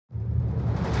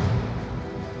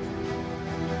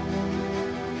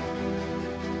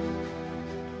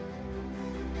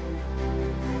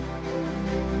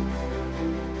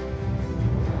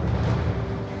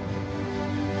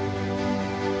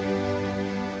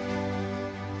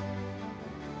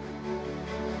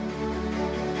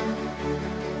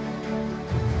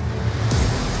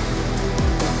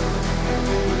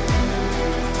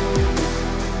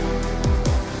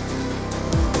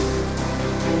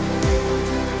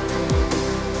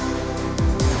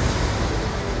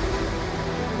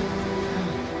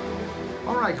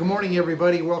right, good morning,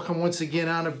 everybody. Welcome once again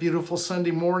on a beautiful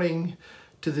Sunday morning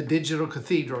to the Digital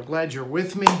Cathedral. Glad you're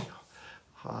with me.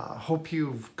 Hope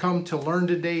you've come to learn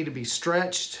today, to be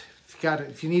stretched.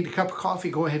 If you need a cup of coffee,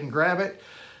 go ahead and grab it.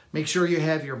 Make sure you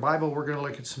have your Bible. We're going to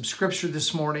look at some scripture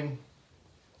this morning.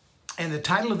 And the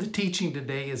title of the teaching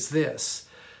today is this: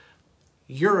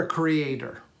 You're a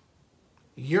Creator.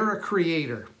 You're a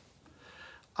Creator.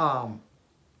 The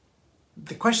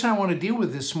question I want to deal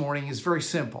with this morning is very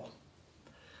simple.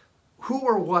 Who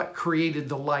or what created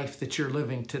the life that you're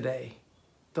living today?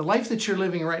 The life that you're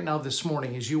living right now this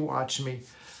morning as you watch me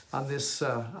on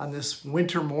this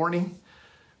winter morning.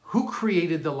 Who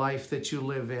created the life that you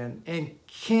live in? And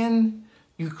can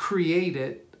you create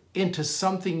it into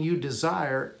something you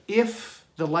desire if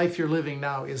the life you're living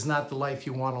now is not the life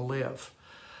you want to live?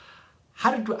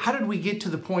 How did we get to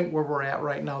the point where we're at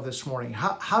right now this morning?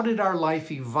 How did our life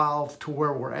evolve to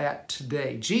where we're at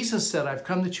today? Jesus said, I've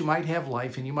come that you might have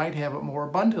life and you might have it more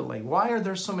abundantly. Why are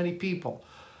there so many people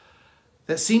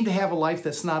that seem to have a life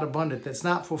that's not abundant, that's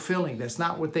not fulfilling, that's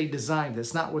not what they designed,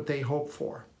 that's not what they hoped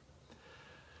for?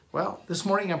 Well, this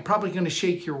morning I'm probably going to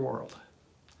shake your world.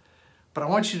 But I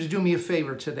want you to do me a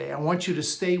favor today. I want you to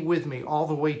stay with me all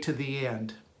the way to the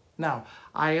end. Now,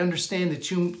 I understand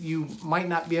that you might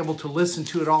not be able to listen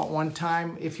to it all at one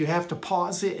time. If you have to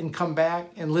pause it and come back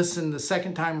and listen the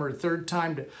second time or a third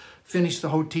time to finish the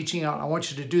whole teaching out, I want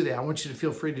you to do that. I want you to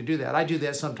feel free to do that. I do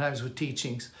that sometimes with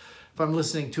teachings. If I'm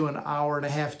listening to an hour and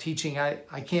a half teaching,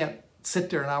 I can't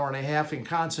sit there an hour and a half and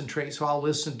concentrate, so I'll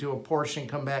listen to a portion,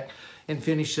 come back and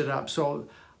finish it up. So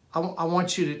I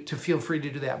want you to feel free to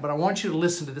do that, but I want you to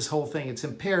listen to this whole thing. It's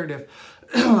imperative,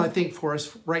 I think, for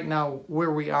us right now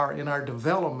where we are in our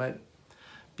development,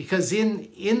 because in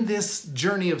this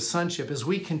journey of sonship, as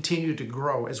we continue to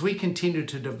grow, as we continue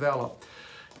to develop,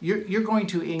 you're going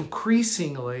to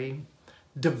increasingly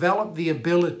develop the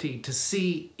ability to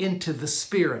see into the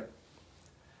Spirit.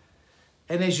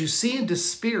 And as you see into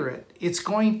Spirit, it's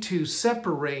going to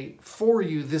separate for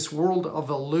you this world of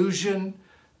illusion,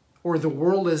 or the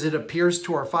world as it appears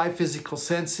to our five physical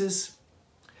senses.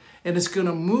 And it's going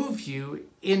to move you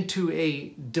into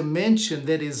a dimension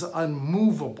that is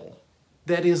unmovable,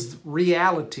 that is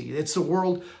reality. It's the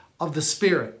world of the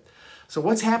Spirit. So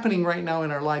what's happening right now in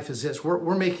our life is this.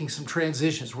 We're making some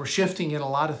transitions. We're shifting in a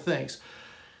lot of things.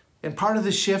 And part of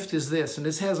the shift is this, and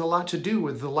this has a lot to do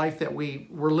with the life that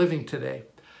we're living today.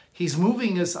 He's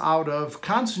moving us out of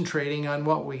concentrating on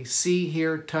what we see,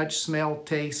 hear, touch, smell,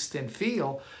 taste, and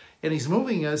feel, and he's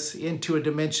moving us into a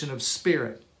dimension of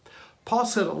spirit. Paul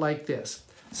said it like this,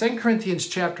 2 Corinthians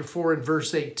chapter 4 and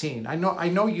verse 18. I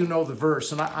know you know the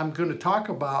verse, and I'm going to talk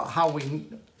about how we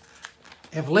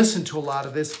have listened to a lot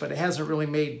of this, but it hasn't really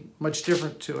made much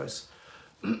difference to us.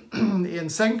 In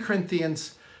 2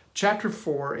 Corinthians chapter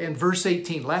 4 and verse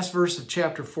 18, last verse of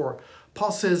chapter 4,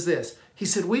 Paul says this. He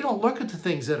said, we don't look at the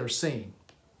things that are seen.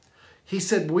 He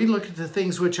said, we look at the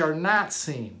things which are not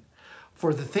seen.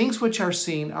 For the things which are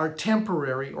seen are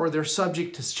temporary, or they're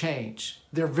subject to change.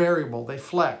 They're variable, they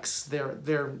flex,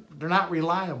 they're not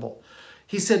reliable.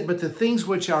 He said, but the things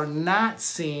which are not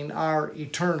seen are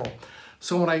eternal.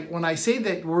 So when I say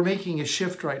that we're making a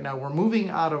shift right now, we're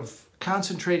moving out of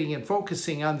concentrating and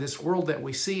focusing on this world that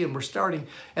we see, and we're starting,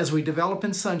 as we develop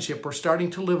in sonship, we're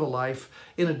starting to live a life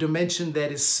in a dimension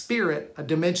that is spirit, a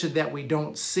dimension that we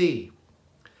don't see.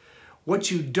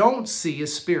 What you don't see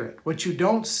is spirit. What you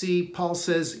don't see, Paul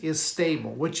says, is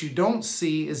stable. What you don't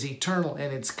see is eternal,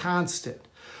 and it's constant.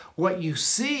 What you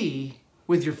see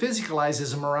with your physical eyes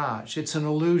is a mirage. It's an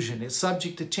illusion. It's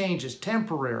subject to change. It's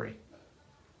temporary.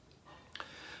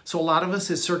 So a lot of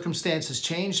us, as circumstances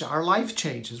change, our life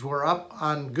changes. We're up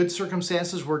on good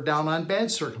circumstances. We're down on bad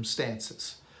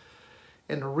circumstances.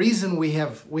 And the reason we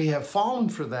have fallen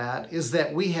for that is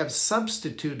that we have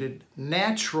substituted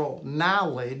natural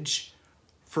knowledge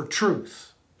for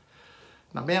truth.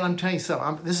 Now, man, I'm telling you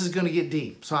something. This is going to get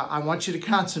deep. So I want you to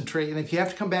concentrate. And if you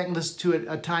have to come back and listen to it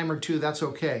a time or two, that's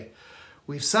okay.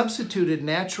 We've substituted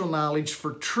natural knowledge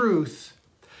for truth.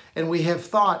 And we have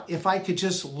thought, if I could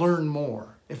just learn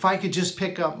more, if I could just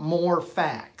pick up more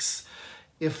facts,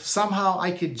 if somehow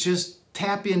I could just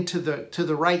tap into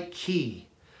the right key.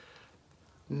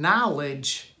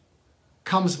 Knowledge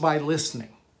comes by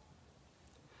listening.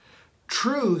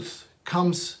 Truth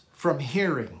comes from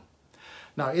hearing.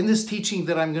 Now, in this teaching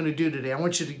that I'm going to do today, I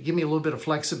want you to give me a little bit of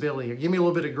flexibility or give me a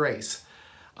little bit of grace.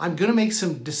 I'm going to make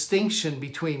some distinction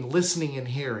between listening and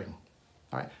hearing.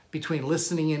 All right? Between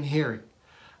listening and hearing.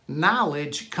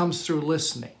 Knowledge comes through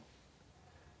listening.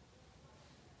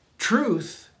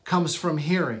 Truth comes from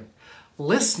hearing.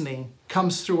 Listening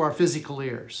comes through our physical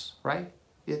ears, right?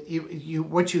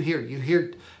 What you hear,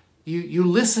 you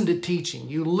listen to teaching,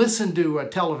 you listen to a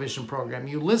television program,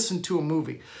 you listen to a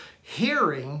movie.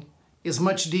 Hearing is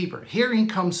much deeper. Hearing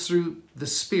comes through the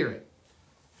Spirit.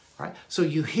 Right? So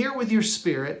you hear with your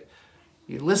spirit,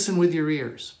 you listen with your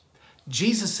ears.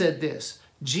 Jesus said this.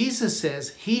 Jesus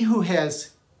says, he who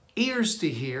has ears to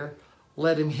hear,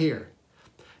 let him hear.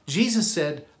 Jesus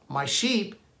said, my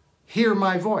sheep hear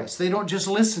my voice. They don't just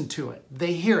listen to it,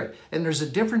 they hear it. And there's a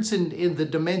difference in the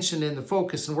dimension and the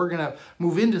focus, and we're going to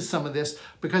move into some of this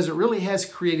because it really has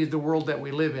created the world that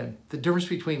we live in. The difference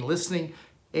between listening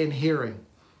and hearing.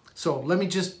 So let me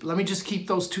just keep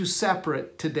those two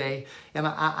separate today. And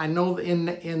I know in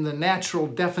the natural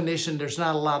definition, there's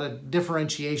not a lot of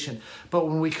differentiation. But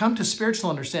when we come to spiritual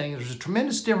understanding, there's a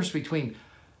tremendous difference between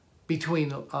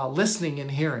listening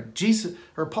and hearing.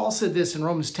 Paul said this in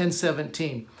Romans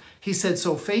 10:17. He said,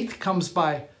 so faith comes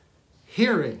by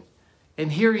hearing,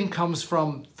 and hearing comes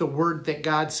from the word that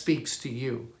God speaks to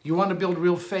you. You want to build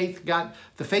real faith?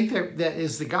 The faith that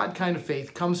is the God kind of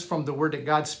faith comes from the word that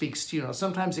God speaks to you. Now,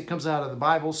 sometimes it comes out of the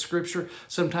Bible, Scripture.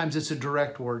 Sometimes it's a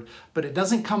direct word. But it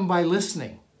doesn't come by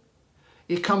listening.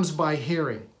 It comes by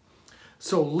hearing.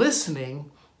 So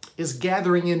listening is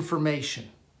gathering information.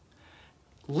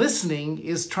 Listening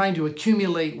is trying to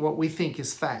accumulate what we think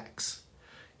is facts.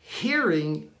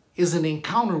 Hearing is an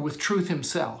encounter with truth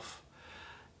himself.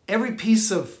 Every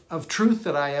piece of truth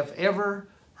that I have ever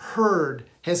heard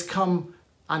has come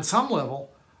on some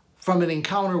level from an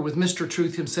encounter with Mr.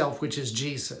 Truth himself, which is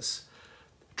Jesus.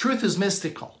 Truth is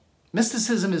mystical.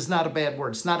 Mysticism is not a bad word.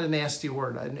 It's not a nasty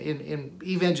word. In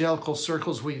evangelical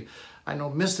circles, I know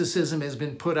mysticism has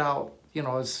been put out,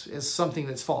 as something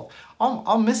that's false.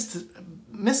 All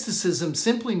mysticism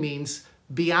simply means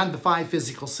beyond the five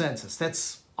physical senses.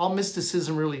 That's all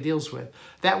mysticism really deals with.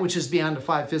 That which is beyond the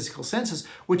five physical senses,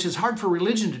 which is hard for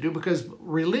religion to do because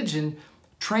religion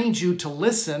trains you to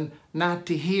listen, not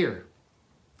to hear.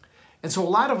 And so a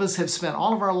lot of us have spent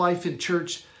all of our life in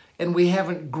church and we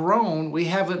haven't grown, we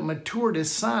haven't matured as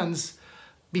sons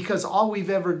because all we've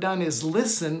ever done is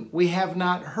listen, we have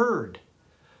not heard.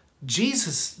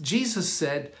 Jesus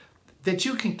said that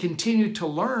you can continue to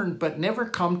learn but never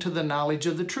come to the knowledge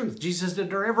of the truth. Jesus said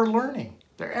they're ever learning.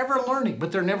 They're ever learning,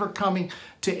 but they're never coming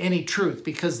to any truth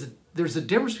because there's a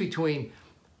difference between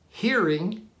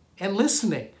hearing and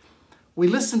listening. We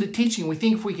listen to teaching. We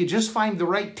think if we could just find the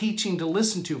right teaching to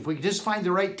listen to, if we could just find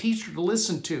the right teacher to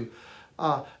listen to,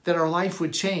 that our life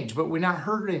would change, but we've not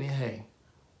heard anything.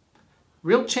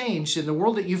 Real change in the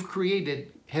world that you've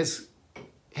created has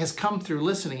come through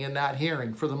listening and not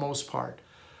hearing for the most part.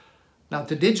 Now, at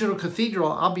the Digital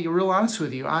Cathedral, I'll be real honest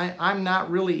with you. I'm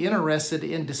not really interested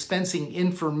in dispensing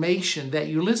information that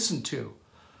you listen to.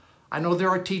 I know there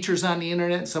are teachers on the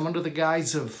internet, some under the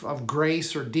guise of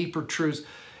grace or deeper truths,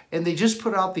 and they just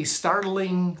put out these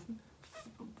startling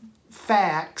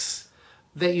facts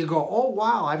that you go, oh,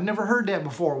 wow, I've never heard that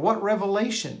before. What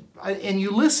revelation? And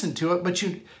you listen to it, but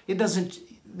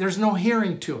there's no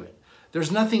hearing to it.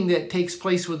 There's nothing that takes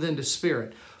place within the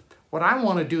Spirit. What I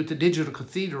want to do at the Digital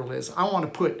Cathedral is I want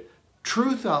to put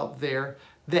truth out there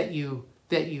that you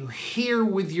hear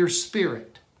with your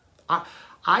spirit.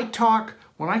 I talk,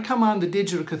 when I come on the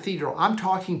Digital Cathedral, I'm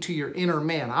talking to your inner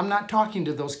man. I'm not talking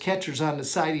to those catchers on the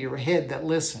side of your head that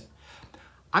listen.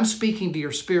 I'm speaking to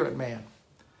your spirit man.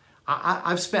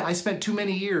 I spent too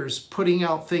many years putting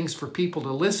out things for people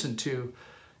to listen to,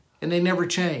 and they never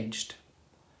changed.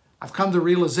 I've come to the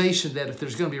realization that if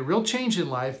there's going to be a real change in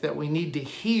life, that we need to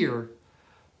hear,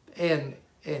 and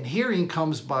hearing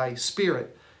comes by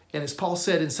spirit. And as Paul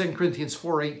said in 2 Corinthians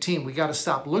 4:18, we got to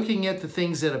stop looking at the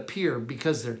things that appear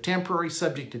because they're temporary,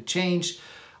 subject to change.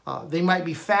 They might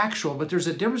be factual, but there's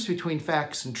a difference between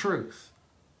facts and truth.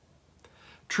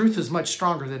 Truth is much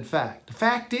stronger than fact. The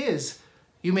fact is,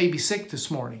 you may be sick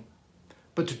this morning,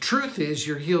 but the truth is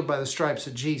you're healed by the stripes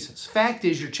of Jesus. Fact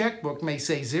is your checkbook may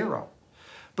say 0.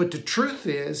 But the truth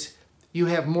is, you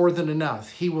have more than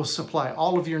enough. He will supply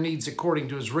all of your needs according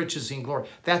to his riches in glory.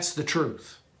 That's the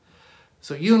truth.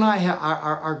 So you and I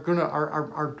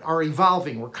are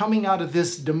evolving. We're coming out of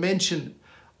this dimension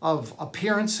of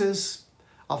appearances,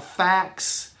 of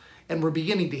facts, and we're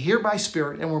beginning to hear by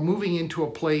spirit, and we're moving into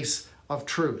a place of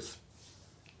truth.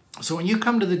 So when you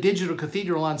come to the Digital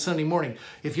Cathedral on Sunday morning,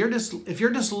 if you're just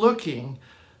looking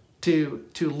to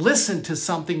listen to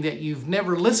something that you've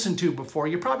never listened to before,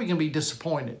 you're probably going to be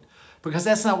disappointed because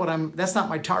that's not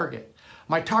my target.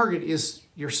 My target is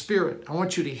your spirit. I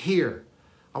want you to hear.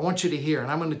 I want you to hear.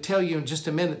 And I'm going to tell you in just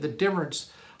a minute the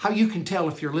difference, how you can tell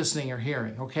if you're listening or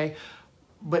hearing, okay?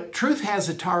 But truth has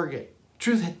a target.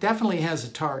 Truth definitely has a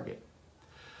target.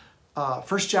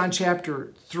 1 John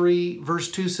chapter 3,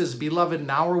 verse 2 says, Beloved,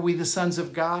 now are we the sons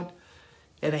of God?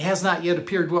 And it has not yet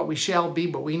appeared what we shall be,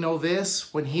 but we know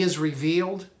this, when he is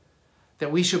revealed,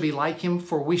 that we shall be like him,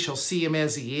 for we shall see him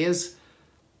as he is.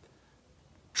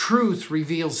 Truth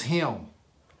reveals him.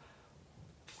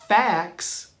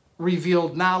 Facts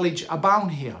reveal knowledge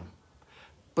about him.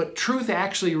 But truth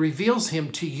actually reveals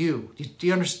him to you. Do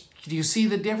you understand? Do you see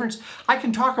the difference? I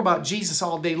can talk about Jesus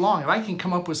all day long, and I can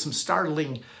come up with some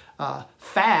startling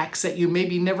facts that you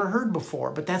maybe never heard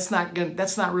before, but that's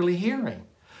not really hearing.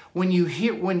 When you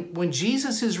hear, when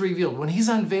Jesus is revealed, when he's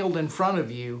unveiled in front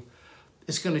of you,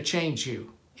 it's going to change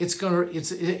you.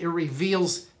 It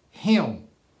reveals him.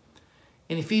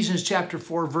 In Ephesians chapter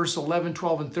 4, verse 11,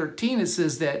 12, and 13, it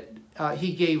says that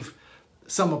he gave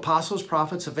some apostles,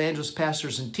 prophets, evangelists,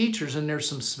 pastors, and teachers, and there's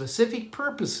some specific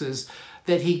purposes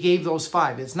that he gave those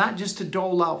 5. It's not just to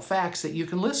dole out facts that you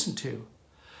can listen to.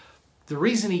 The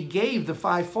reason he gave the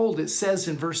 5-fold, it says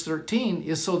in verse 13,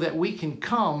 is so that we can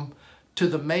come to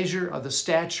the measure of the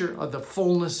stature of the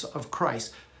fullness of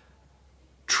Christ.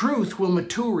 Truth will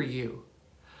mature you.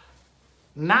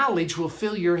 Knowledge will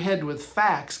fill your head with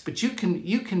facts, but you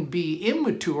can be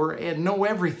immature and know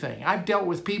everything. I've dealt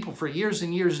with people for years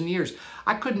and years and years.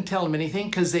 I couldn't tell them anything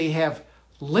because they have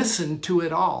listened to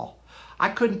it all. I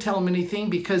couldn't tell them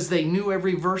anything because they knew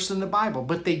every verse in the Bible,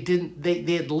 but they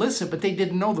had listened, but they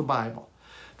didn't know the Bible.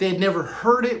 They had never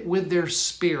heard it with their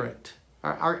spirit.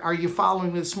 Are you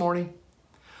following this morning?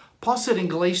 Paul said in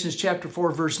Galatians chapter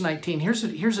 4, verse 19, here's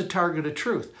a target of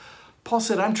truth. Paul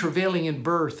said, I'm travailing in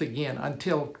birth again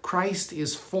until Christ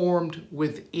is formed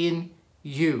within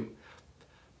you.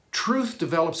 Truth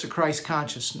develops a Christ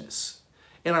consciousness.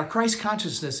 And our Christ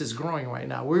consciousness is growing right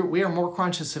now. We are more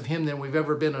conscious of him than we've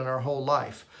ever been in our whole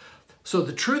life. So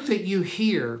the truth that you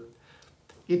hear,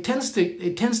 it tends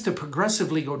to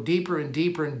progressively go deeper and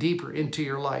deeper and deeper into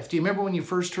your life. Do you remember when you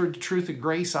first heard the truth of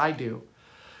grace? I do.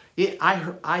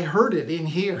 I heard it in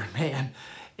here, man,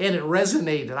 and it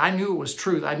resonated. I knew it was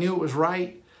truth. I knew it was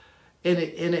right, and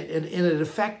it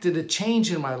affected a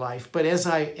change in my life. But as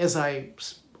I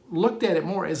looked at it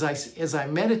more, as I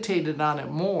meditated on it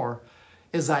more,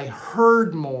 as I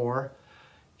heard more,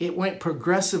 it went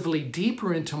progressively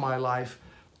deeper into my life.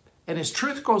 And as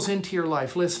truth goes into your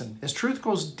life, listen, as truth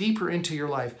goes deeper into your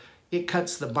life, it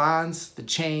cuts the bonds, the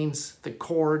chains, the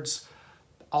cords,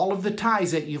 all of the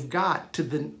ties that you've got to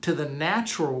the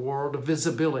natural world of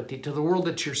visibility, to the world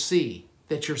that you're seeing,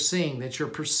 that you're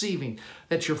perceiving,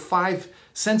 that your 5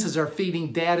 senses are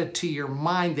feeding data to your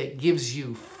mind that gives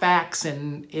you facts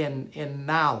and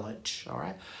knowledge, all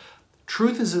right?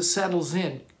 Truth as it settles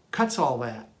in cuts all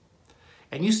that.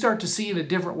 And you start to see in a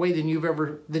different way than you've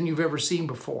ever seen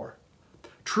before.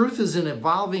 Truth is an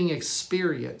evolving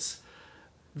experience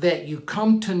that you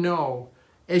come to know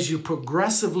as you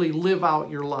progressively live out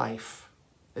your life.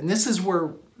 And this is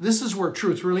where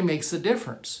truth really makes a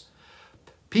difference.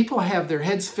 People have their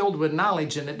heads filled with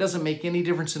knowledge, and it doesn't make any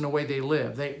difference in the way they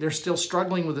live. They're still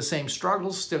struggling with the same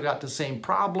struggles, still got the same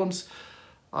problems.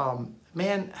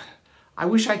 Man, I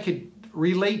wish I could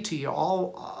relate to you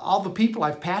all the people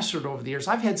I've pastored over the years.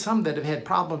 I've had some that have had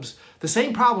problems, the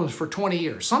same problems for 20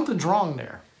 years. Something's wrong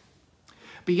there.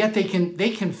 But yet they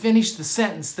can finish the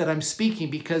sentence that I'm speaking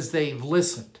because they've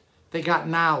listened. They got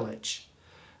knowledge.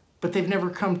 But they've never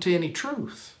come to any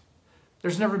truth.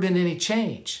 There's never been any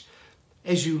change.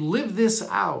 As you live this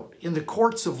out in the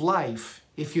courts of life,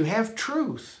 if you have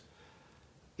truth,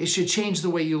 it should change the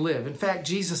way you live. In fact,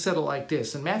 Jesus said it like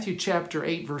this. In Matthew chapter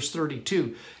 8, verse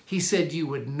 32, he said you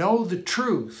would know the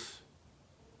truth.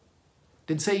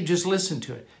 Didn't say you just listen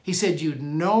to it. He said you'd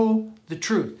know the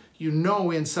truth. You know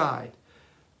inside.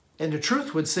 And the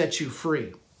truth would set you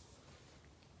free.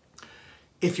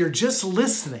 If you're just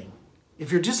listening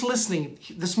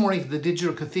this morning to the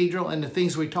Digital Cathedral and the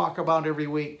things we talk about every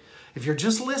week, if you're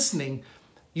just listening,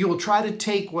 you will try to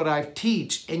take what I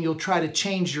teach and you'll try to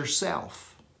change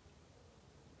yourself.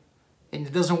 And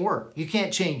it doesn't work. You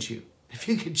can't change you. If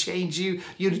you could change you,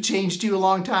 you'd have changed you a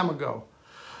long time ago.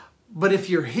 But if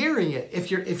you're hearing it,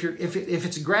 if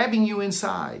it's grabbing you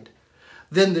inside,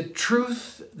 then the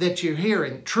truth that you're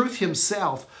hearing, truth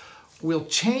himself, will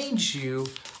change you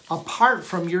apart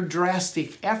from your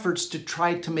drastic efforts to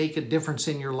try to make a difference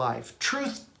in your life.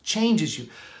 Truth changes you.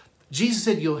 Jesus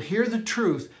said you'll hear the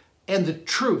truth, and the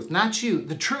truth, not you,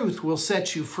 the truth will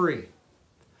set you free.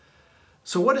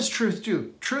 So what does truth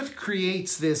do? Truth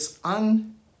creates this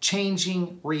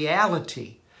unchanging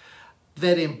reality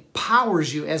that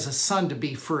empowers you as a son to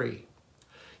be free.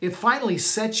 It finally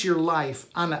sets your life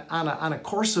on a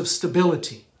course of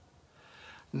stability.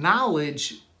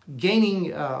 Knowledge,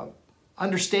 gaining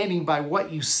understanding by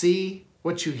what you see,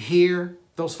 what you hear,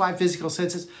 those 5 physical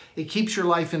senses, it keeps your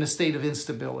life in a state of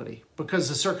instability because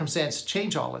the circumstances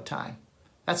change all the time.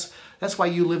 That's why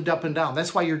you lived up and down.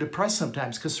 That's why you're depressed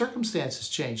sometimes, because circumstances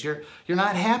change. You're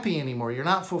not happy anymore. You're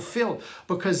not fulfilled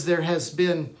because there has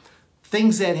been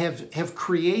things that have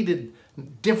created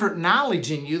different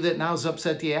knowledge in you that now has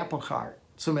upset the apple cart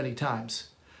so many times.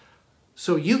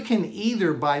 So you can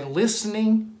either by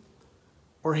listening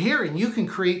or hearing, you can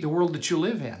create the world that you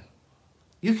live in.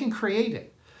 You can create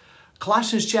it.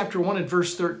 Colossians chapter 1 and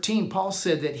verse 13, Paul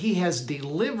said that he has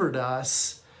delivered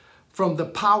us from the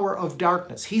power of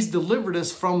darkness. He's delivered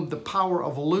us from the power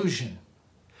of illusion.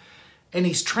 And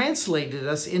he's translated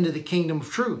us into the kingdom of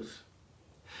truth.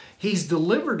 He's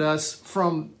delivered us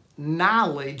from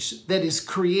knowledge that is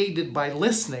created by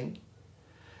listening.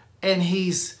 And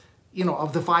he's,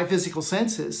 of the 5 physical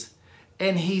senses.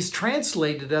 And he's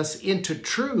translated us into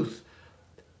truth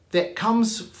that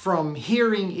comes from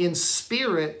hearing in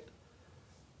spirit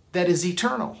that is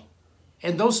eternal.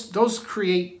 And those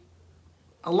create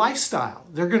a lifestyle.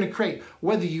 They're going to create,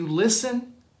 whether you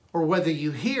listen or whether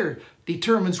you hear,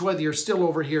 determines whether you're still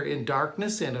over here in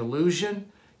darkness and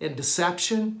illusion and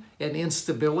deception and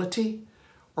instability,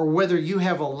 or whether you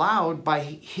have allowed by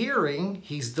hearing,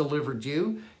 he's delivered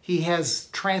you, he has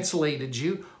translated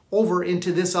you over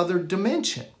into this other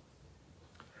dimension.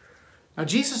 Now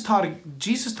Jesus taught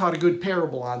a good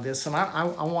parable on this, and I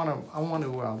want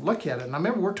to look at it. And I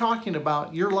remember we're talking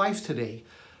about your life today.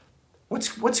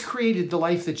 What's created the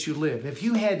life that you live? Have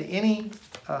you had any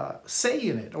say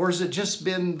in it, or has it just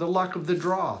been the luck of the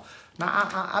draw? Now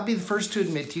I'll be the first to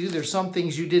admit to you, there's some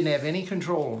things you didn't have any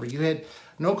control over. You had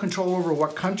no control over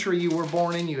what country you were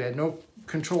born in. You had no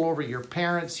control over your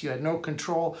parents. You had no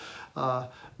control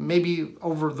maybe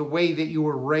over the way that you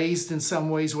were raised in some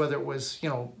ways, whether it was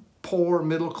poor,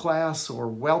 middle class, or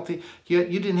wealthy. You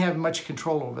didn't have much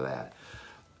control over that.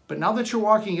 But now that you're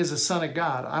walking as a son of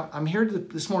God, I'm here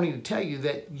this morning to tell you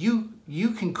that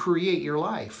you can create your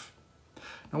life.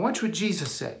 Now watch what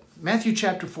Jesus said. Matthew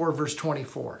chapter 4, verse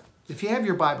 24. If you have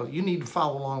your Bible, you need to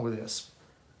follow along with this.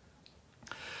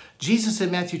 Jesus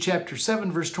said, Matthew chapter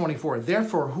 7, verse 24,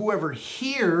 therefore, whoever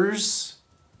hears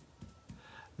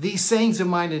these sayings of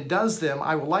mine and does them,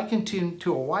 I will liken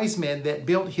to a wise man that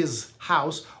built his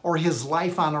house or his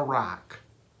life on a rock.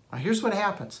 Now here's what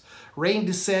happens. Rain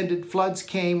descended, floods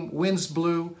came, winds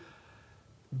blew,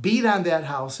 beat on that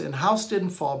house, and the house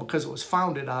didn't fall because it was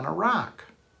founded on a rock.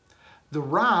 The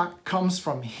rock comes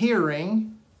from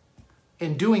hearing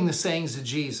and doing the sayings of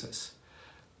Jesus.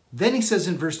 Then he says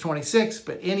in verse 26,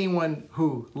 but anyone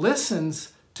who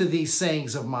listens to these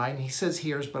sayings of mine, he says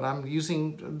hears, but I'm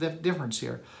using the difference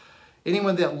here.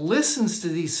 Anyone that listens to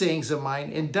these sayings of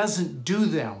mine and doesn't do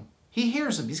them, he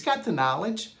hears them. He's got the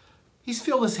knowledge. He's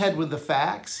filled his head with the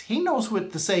facts. He knows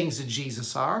what the sayings of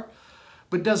Jesus are,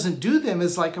 but doesn't do them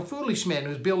is like a foolish man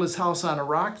who's built his house on a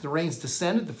rock. The rains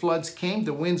descended, the floods came,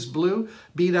 the winds blew,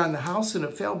 beat on the house, and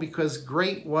it fell because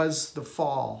great was the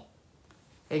fall.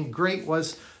 And great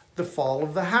was the fall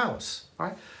of the house. All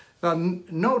right? Now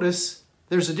notice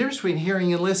there's a difference between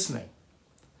hearing and listening.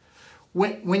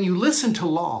 When you listen to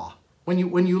law, when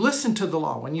you listen to the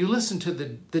law, when you listen to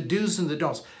the do's and the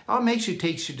don'ts, it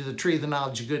takes you to the tree of the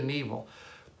knowledge of good and evil.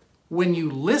 When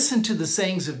you listen to the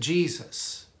sayings of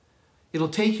Jesus, it'll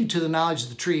take you to the knowledge of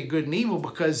the tree of good and evil,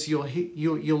 because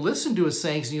you'll listen to his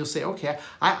sayings and you'll say, okay,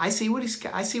 I see where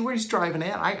he's driving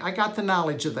at. I got the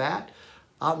knowledge of that.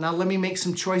 Now let me make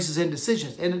some choices and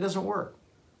decisions. And it doesn't work.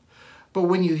 But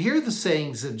when you hear the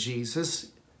sayings of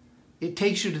Jesus, it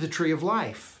takes you to the tree of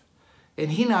life.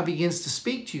 And he now begins to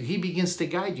speak to you. He begins to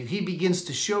guide you. He begins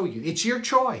to show you. It's your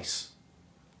choice.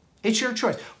 It's your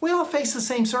choice. We all face the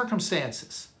same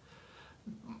circumstances.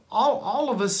 All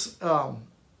of us,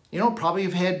 probably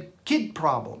have had kid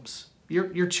problems.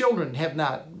 Your children have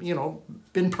not,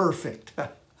 been perfect.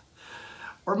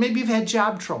 Or maybe you've had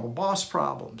job trouble, boss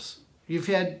problems. You've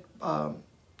had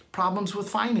problems with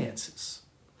finances.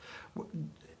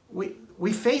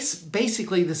 We face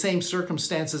basically the same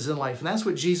circumstances in life, and that's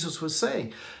what Jesus was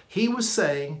saying. He was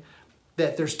saying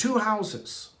that there's 2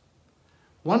 houses.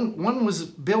 One was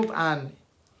built on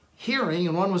hearing,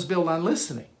 and one was built on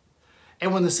listening.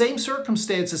 And when the same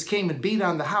circumstances came and beat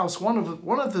on the house, one of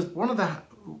the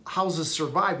houses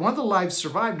survived, one of the lives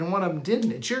survived, and one of them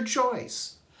didn't. It's your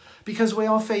choice, because we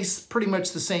all face pretty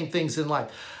much the same things in life.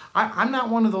 I'm not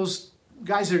one of those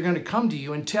guys that are going to come to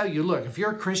you and tell you, look, if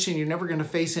you're a Christian, you're never going to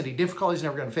face any difficulties,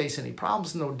 never going to face any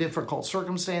problems, no difficult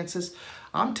circumstances.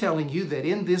 I'm telling you that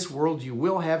in this world you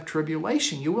will have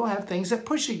tribulation. You will have things that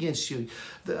push against you.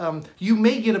 You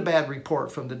may get a bad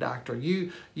report from the doctor.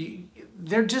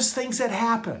 They're just things that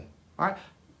happen. All right?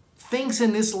 Things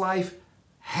in this life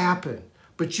happen.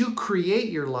 But you create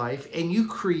your life and you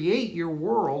create your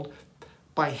world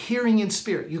by hearing in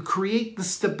spirit. You create the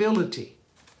stability.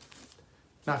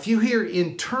 Now, if you hear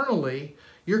internally,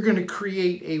 you're going to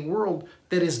create a world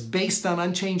that is based on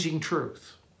unchanging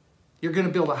truth. You're going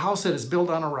to build a house that is built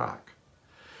on a rock.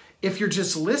 If you're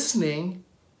just listening,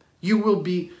 you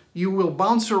will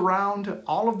bounce around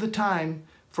all of the time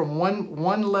from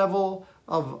one level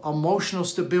of emotional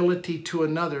stability to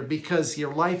another because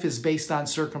your life is based on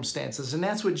circumstances. And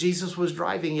that's what Jesus was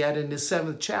driving at in his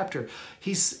 7th chapter.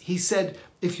 He said,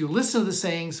 if you listen to the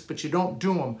sayings, but you don't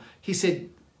do them, he said,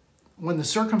 when the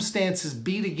circumstances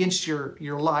beat against your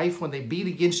life, when they beat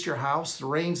against your house, the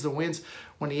rains, the winds,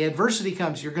 when the adversity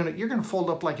comes, you're gonna fold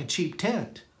up like a cheap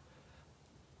tent.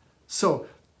 So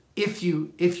if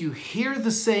you hear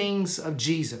the sayings of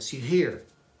Jesus,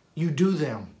 you do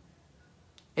them,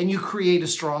 and you create a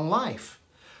strong life.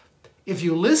 If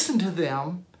you listen to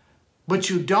them, but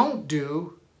you don't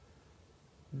do,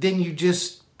 then you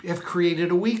just have created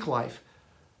a weak life.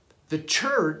 The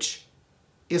church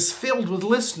is filled with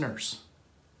listeners.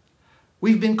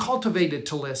 We've been cultivated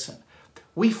to listen.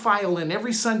 We file in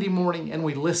every Sunday morning and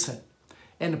we listen.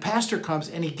 And the pastor comes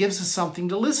and he gives us something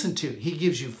to listen to. He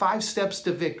gives you 5 steps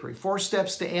to victory, 4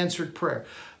 steps to answered prayer.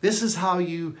 This is how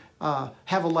you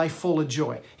have a life full of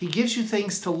joy. He gives you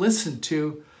things to listen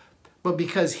to, but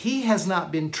because he has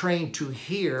not been trained to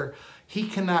hear, he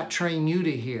cannot train you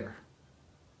to hear.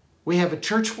 We have a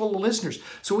church full of listeners.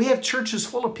 So we have churches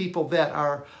full of people that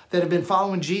have been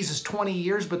following Jesus 20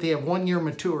 years, but they have 1 year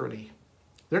maturity.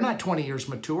 They're not 20 years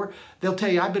mature. They'll tell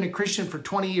you, I've been a Christian for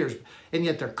 20 years, and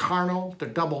yet they're carnal, they're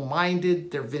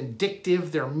double-minded, they're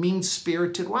vindictive, they're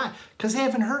mean-spirited. Why? Because they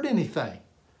haven't heard anything.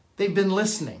 They've been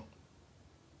listening.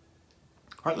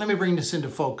 All right, let me bring this into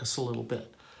focus a little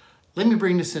bit. Let me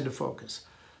bring this into focus.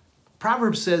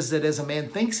 Proverbs says that as a man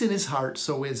thinks in his heart,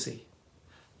 so is he.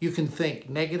 You can think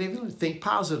negatively, think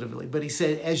positively. But he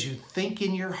said, as you think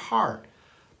in your heart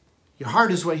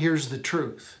is what hears the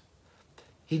truth.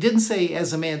 He didn't say,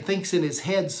 as a man thinks in his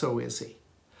head, so is he.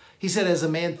 He said, as a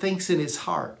man thinks in his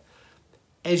heart.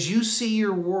 As you see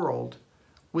your world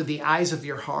with the eyes of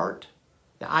your heart,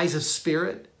 the eyes of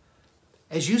spirit,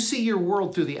 as you see your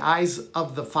world through the eyes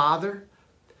of the Father,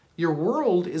 your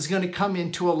world is going to come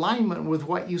into alignment with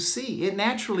what you see. It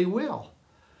naturally will.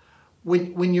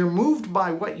 When you're moved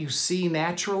by what you see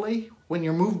naturally, when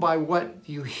you're moved by what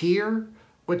you hear,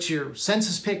 what your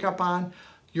senses pick up on,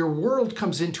 your world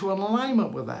comes into an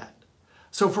alignment with that.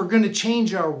 So if we're going to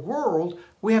change our world,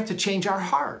 we have to change our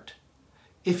heart.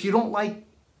 If you don't like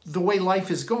the way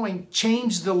life is going,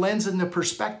 change the lens and the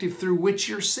perspective through which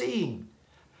you're seeing.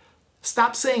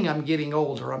 Stop saying I'm getting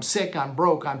older, I'm sick, I'm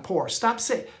broke, I'm poor.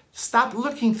 Stop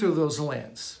looking through those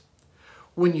lenses.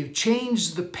 When you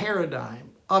change the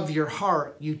paradigm of your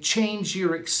heart, you change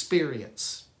your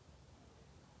experience.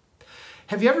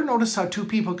 Have you ever noticed how 2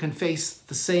 people can face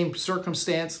the same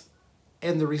circumstance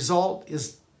and the result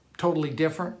is totally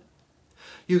different?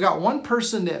 You got one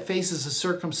person that faces a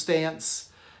circumstance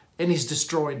and he's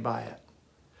destroyed by it.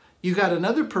 You got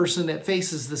another person that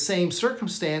faces the same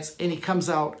circumstance and he comes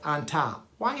out on top.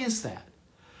 Why is that?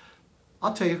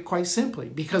 I'll tell you quite simply,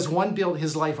 because one built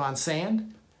his life on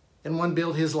sand and one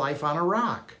built his life on a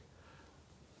rock.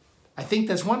 I think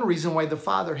that's one reason why the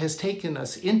Father has taken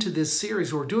us into this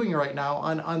series we're doing right now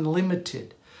on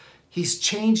Unlimited. He's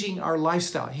changing our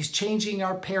lifestyle. He's changing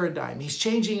our paradigm. He's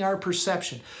changing our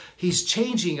perception. He's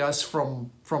changing us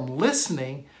from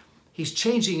listening. He's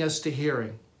changing us to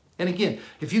hearing. And again,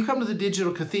 if you come to the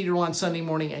Digital Cathedral on Sunday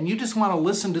morning and you just want to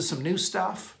listen to some new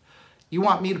stuff, you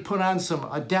want me to put on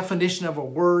a definition of a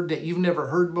word that you've never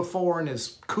heard before and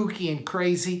is kooky and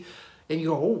crazy, and you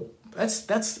go, oh,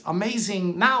 that's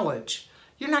amazing knowledge.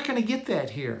 You're not going to get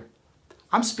that here.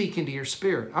 I'm speaking to your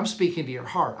spirit. I'm speaking to your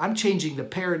heart. I'm changing the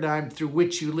paradigm through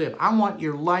which you live. I want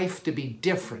your life to be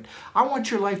different. I want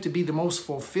your life to be the most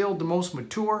fulfilled, the most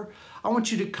mature. I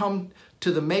want you to come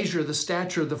to the measure, the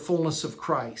stature, the fullness of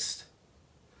Christ.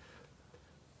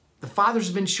 The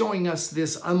Father's been showing us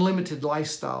this unlimited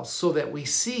lifestyle so that we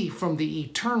see from the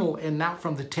eternal and not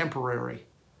from the temporary.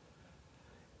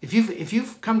 If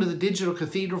you've come to the Digital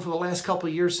Cathedral for the last couple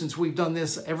of years since we've done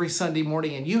this every Sunday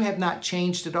morning and you have not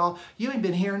changed at all, you ain't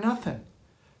been hearing nothing.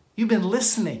 You've been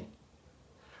listening.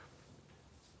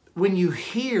 when you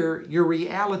hear, your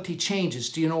reality changes.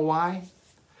 Do you know why?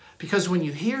 Because when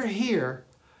you hear,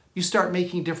 you start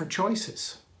making different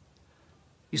choices.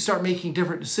 You start making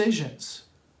different decisions.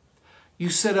 You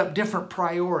set up different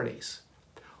priorities.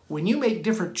 When you make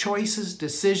different choices,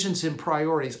 decisions, and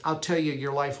priorities, I'll tell you,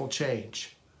 your life will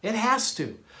change. It has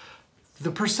to.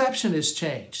 The perception is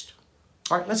changed.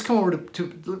 All right, let's come over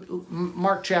to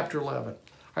Mark chapter 11. All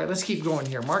right, let's keep going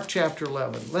here. Mark chapter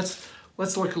 11. Let's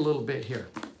look a little bit here.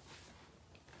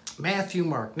 Matthew,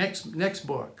 Mark, next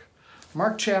book.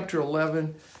 Mark chapter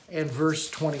 11 and verse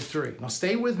 23. Now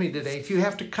stay with me today. If you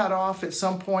have to cut off at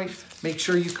some point, make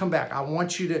sure you come back. I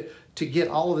want you to get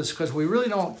all of this, because we really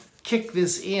don't kick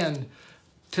this in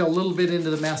till a little bit into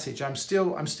the message. I'm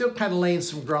still kind of laying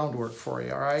some groundwork for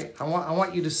you, all right? I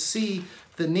want you to see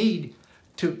the need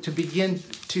to begin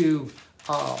to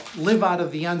live out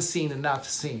of the unseen and not the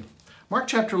seen. Mark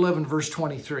chapter 11, verse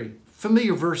 23.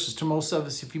 Familiar verses to most of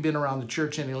us if you've been around the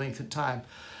church any length of time.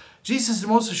 Jesus said,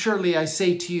 most assuredly I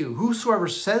say to you, whosoever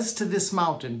says to this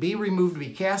mountain, be removed, be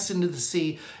cast into the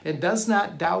sea, and does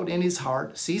not doubt in his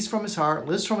heart, sees from his heart,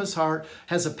 lives from his heart,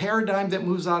 has a paradigm that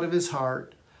moves out of his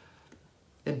heart,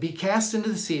 and be cast into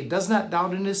the sea, and does not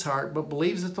doubt in his heart, but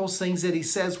believes that those things that he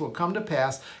says will come to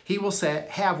pass, he will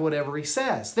have whatever he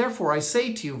says. Therefore I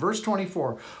say to you, verse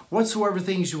 24, whatsoever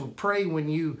things you pray when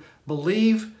you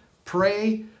believe,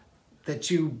 pray,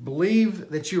 that you believe,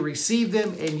 that you receive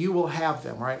them, and you will have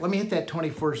them. All right, let me hit that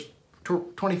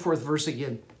 24th verse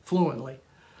again fluently.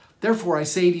 Therefore I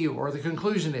say to you, or the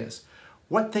conclusion is,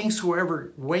 what things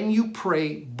soever, when you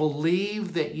pray,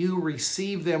 believe that you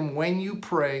receive them when you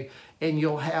pray, and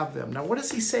you'll have them. Now what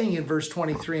is he saying in verse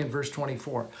 23 and verse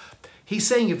 24? He's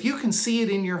saying if you can see it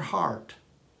in your heart,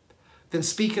 then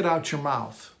speak it out your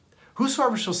mouth.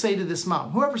 Whosoever shall say to this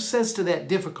mountain, whoever says to that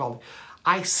difficulty,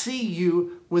 I see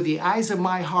you with the eyes of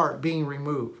my heart being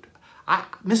removed.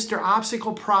 Mr.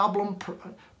 Obstacle, problem,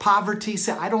 poverty,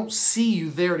 I don't see you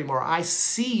there anymore. I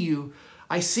see you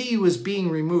as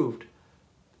being removed.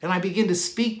 And I begin to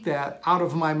speak that out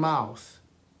of my mouth.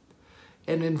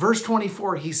 And in verse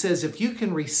 24, he says, if you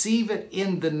can receive it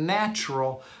in the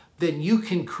natural, then you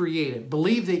can create it.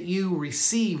 Believe that you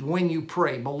receive when you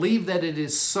pray. Believe that it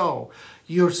is so.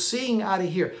 You're seeing out of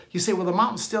here. You say, well, the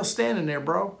mountain's still standing there,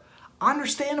 bro. I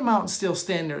understand the mountain's still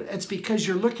standing there. It's because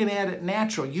you're looking at it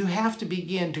natural. You have to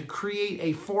begin to create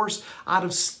a force out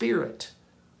of spirit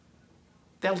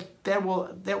that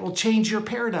will change your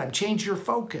paradigm, change your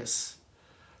focus.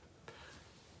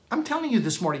 I'm telling you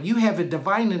this morning, you have a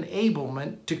divine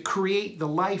enablement to create the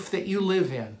life that you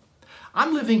live in.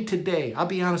 I'm living today, I'll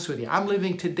be honest with you, I'm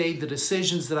living today the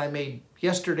decisions that I made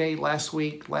yesterday, last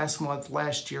week, last month,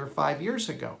 last year, 5 years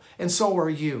ago. And so are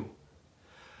you.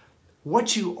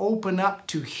 What you open up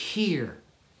to hear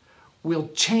will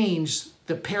change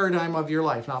the paradigm of your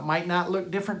life. Now, it might not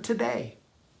look different today.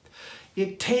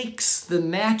 It takes the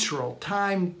natural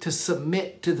time to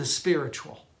submit to the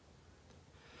spiritual.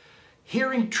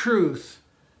 Hearing truth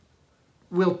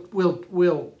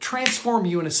will transform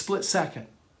you in a split second.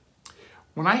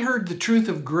 When I heard the truth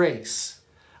of grace,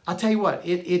 I'll tell you what,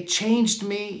 it changed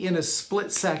me in a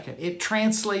split second. It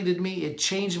translated me, it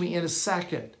changed me in a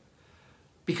second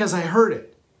because I heard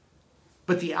it.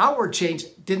 But the outward change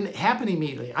didn't happen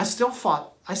immediately. I still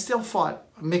fought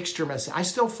mixture message. I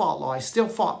still fought law. I still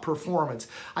fought performance.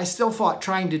 I still fought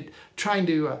trying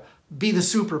to be the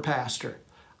super pastor.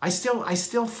 I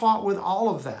still fought with all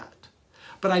of that.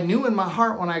 But I knew in my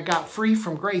heart when I got free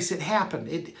from grace, it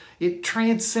happened. It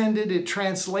transcended, it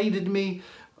translated me,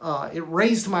 it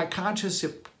raised my conscience,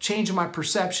 it changed my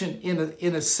perception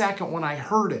in a second when I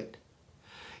heard it.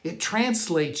 It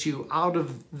translates you out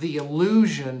of the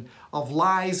illusion of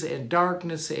lies and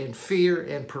darkness and fear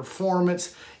and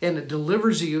performance, and it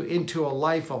delivers you into a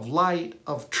life of light,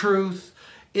 of truth,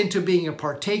 into being a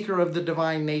partaker of the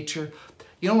divine nature.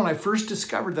 You know, when I first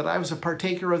discovered that I was a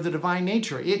partaker of the divine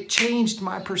nature, it changed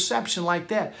my perception like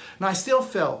that. And I still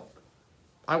felt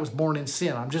I was born in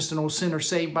sin. I'm just an old sinner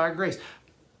saved by grace.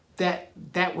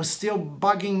 That was still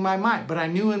bugging my mind, but I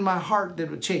knew in my heart that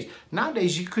it would change.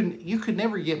 Nowadays, you could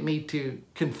never get me to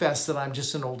confess that I'm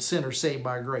just an old sinner saved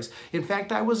by grace. In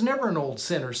fact, I was never an old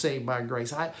sinner saved by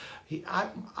grace. I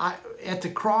at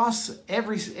the cross,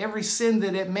 every sin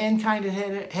that mankind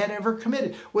had ever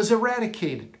committed was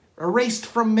eradicated, erased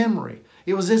from memory.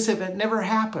 It was as if it never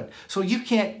happened. So you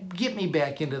can't get me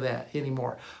back into that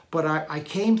anymore. But I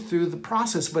came through the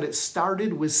process, but it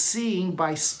started with seeing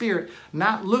by spirit,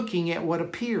 not looking at what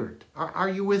appeared. Are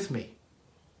you with me?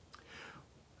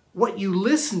 What you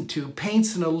listen to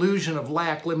paints an illusion of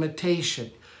lack,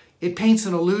 limitation. It paints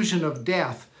an illusion of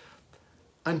death.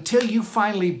 until you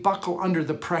finally buckle under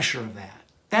the pressure of that.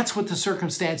 That's what the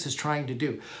circumstance is trying to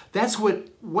do. That's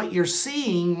what you're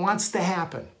seeing wants to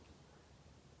happen.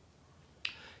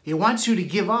 It wants you to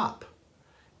give up.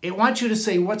 It wants you to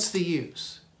say, what's the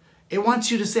use? It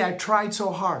wants you to say, I tried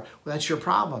so hard. Well, that's your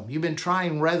problem. You've been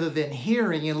trying rather than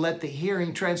hearing, and let the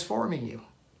hearing transforming you.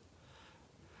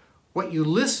 What you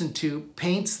listen to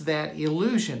paints that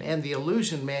illusion, and the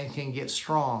illusion, man, can get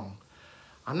strong.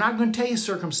 I'm not going to tell you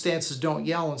circumstances don't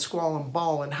yell and squall and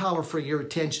bawl and holler for your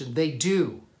attention. They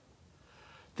do.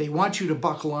 They want you to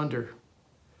buckle under.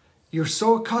 You're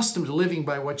so accustomed to living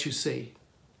by what you see.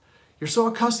 You're so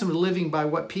accustomed to living by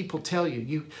what people tell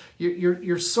you.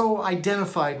 You're so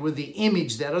identified with the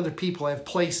image that other people have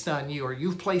placed on you, or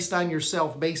you've placed on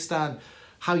yourself based on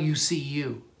how you see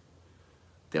you,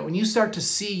 that when you start to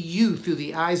see you through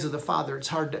the eyes of the Father, it's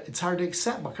hard to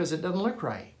accept because it doesn't look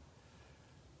right.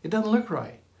 It doesn't look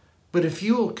right. But if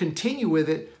you'll continue with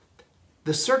it,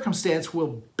 the circumstance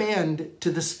will bend to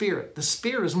the Spirit. The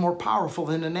Spirit is more powerful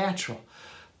than the natural.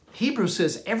 Hebrews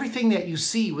says everything that you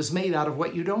see was made out of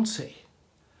what you don't see.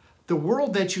 The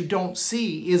world that you don't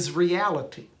see is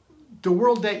reality. The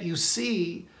world that you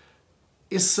see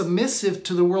is submissive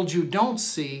to the world you don't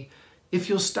see if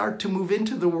you'll start to move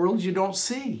into the world you don't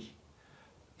see.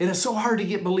 And it's so hard to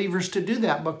get believers to do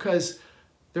that because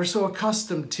they're so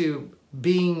accustomed to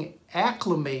being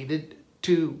acclimated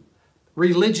to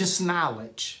religious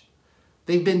knowledge.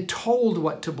 They've been told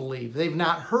what to believe. They've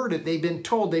not heard it. They've been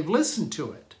told. They've listened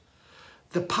to it.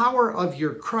 The power of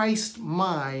your Christ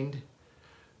mind,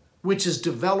 which is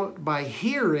developed by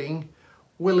hearing,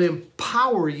 will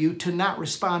empower you to not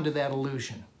respond to that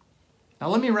illusion. Now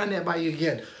let me run that by you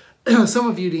again. Some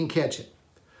of you didn't catch it.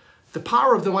 The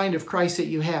power of the mind of Christ that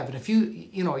you have, and if you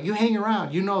hang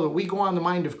around, you know that we go on the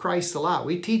mind of Christ a lot.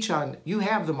 We teach on, you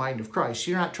have the mind of Christ.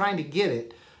 You're not trying to get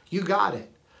it. You got it.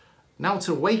 Now it's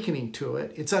awakening to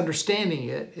it. It's understanding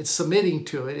it. It's submitting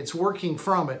to it. It's working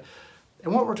from it.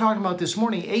 And what we're talking about this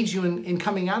morning aids you in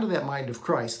coming out of that mind of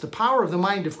Christ. The power of the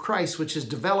mind of Christ, which is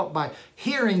developed by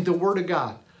hearing the Word of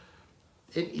God.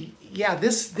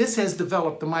 This has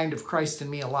developed the mind of Christ in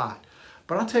me a lot.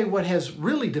 But I'll tell you what has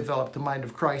really developed the mind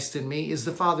of Christ in me is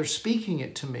the Father speaking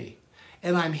it to me.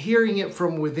 And I'm hearing it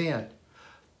from within.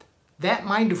 That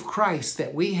mind of Christ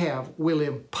that we have will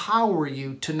empower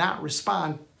you to not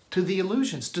respond to the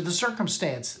illusions, to the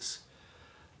circumstances,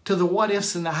 to the what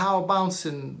ifs and the how abouts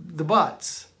and the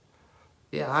buts.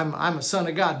 Yeah, I'm a son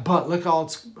of God, but look all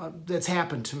that's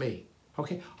happened to me.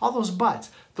 Okay, all those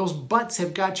buts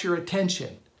have got your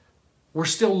attention. We're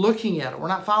still looking at it. We're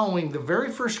not following the very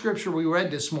first scripture we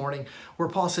read this morning where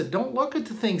Paul said, don't look at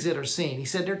the things that are seen. He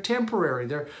said they're temporary.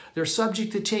 They're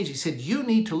subject to change. He said, you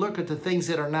need to look at the things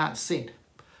that are not seen.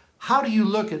 How do you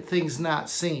look at things not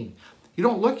seen? You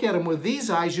don't look at them with these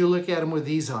eyes. You look at them with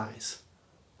these eyes.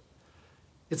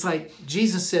 It's like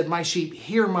Jesus said, my sheep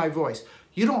hear my voice.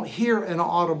 You don't hear an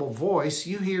audible voice.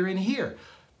 You hear in here.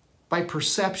 By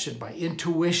perception, by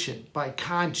intuition, by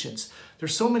conscience.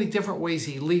 There's so many different ways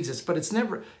he leads us, but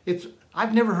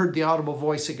I've never heard the audible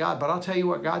voice of God, but I'll tell you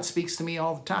what, God speaks to me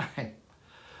all the time.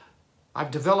 I've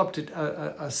developed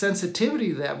a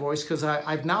sensitivity to that voice because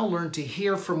I've now learned to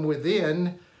hear from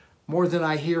within more than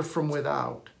I hear from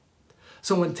without.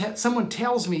 So when someone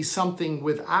tells me something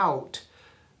without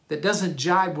that doesn't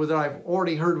jibe with what I've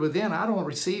already heard within, I don't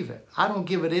receive it. I don't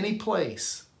give it any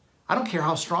place. I don't care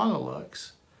how strong it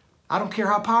looks. I don't care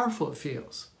how powerful it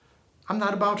feels. I'm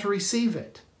not about to receive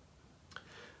it.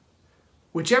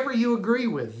 Whichever you agree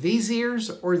with, these ears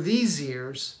or these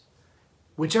ears,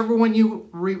 whichever one you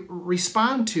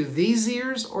respond to, these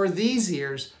ears or these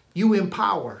ears, you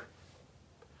empower.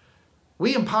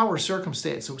 We empower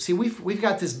circumstances. See, we've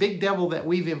got this big devil that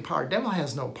we've empowered. Devil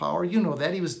has no power. You know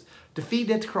that. He was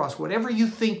defeated at the cross. Whatever you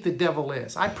think the devil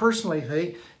is, I personally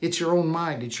think it's your own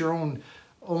mind. It's your own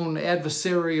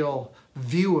adversarial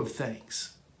view of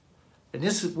things. And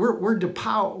this is we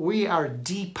are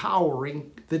depowering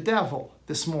the devil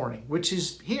this morning, which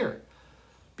is here.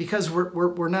 Because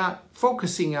we're not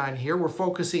focusing on here, we're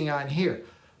focusing on here.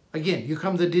 Again, you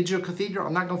come to the Digital Cathedral,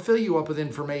 I'm not going to fill you up with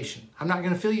information. I'm not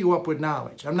going to fill you up with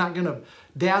knowledge. I'm not going to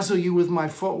dazzle you with my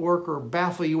footwork or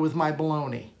baffle you with my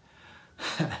baloney.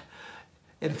 And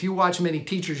if you watch many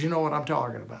teachers, you know what I'm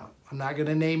talking about. I'm not going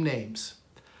to name names.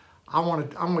 I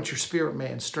want your spirit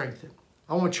man strengthened.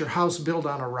 I want your house built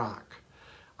on a rock.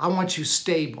 I want you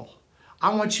stable.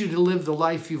 I want you to live the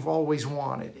life you've always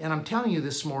wanted. And I'm telling you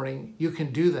this morning, you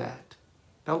can do that.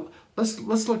 Now, let's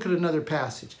look at another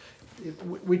passage.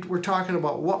 We're talking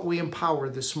about what we empower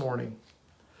this morning.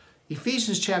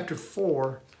 Ephesians chapter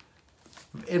 4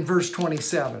 and verse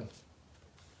 27.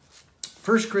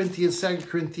 1 Corinthians, 2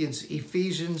 Corinthians,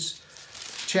 Ephesians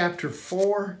chapter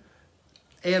 4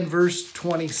 and verse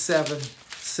 27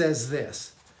 says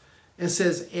this. It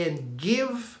says, and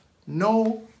give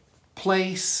no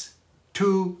place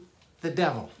to the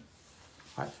devil.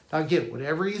 All right. Now again,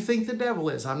 whatever you think the devil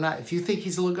is, if you think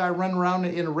he's a little guy running around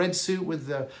in a red suit with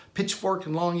a pitchfork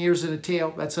and long ears and a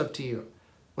tail, that's up to you.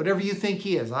 Whatever you think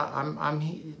he is,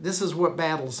 this is what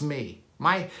battles me.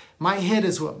 My head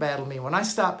is what battled me. When I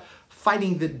stopped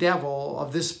fighting the devil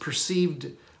of this perceived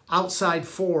outside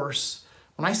force,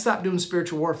 when I stopped doing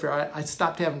spiritual warfare, I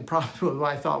stopped having problems with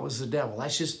what I thought was the devil.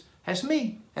 That's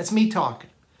me. That's me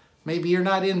talking. Maybe you're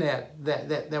not in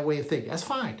that way of thinking. That's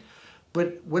fine.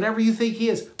 But whatever you think he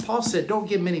is, Paul said, don't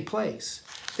give him any place.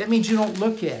 That means you don't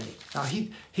look at him. Now,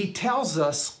 he tells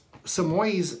us some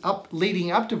ways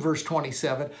leading up to verse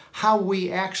 27, how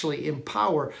we actually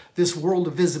empower this world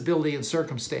of visibility and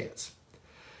circumstance.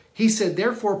 He said,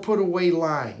 therefore put away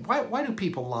lying. Why do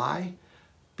people lie?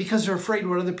 Because they're afraid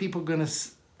what other people are going to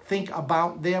think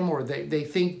about them, or they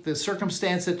think the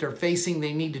circumstance that they're facing,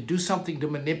 they need to do something to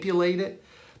manipulate it.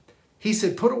 He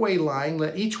said, put away lying,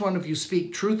 let each one of you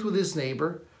speak truth with his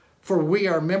neighbor, for we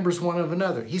are members one of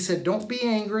another. He said, don't be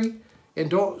angry and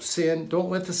don't sin.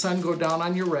 Don't let the sun go down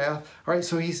on your wrath. All right,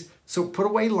 so put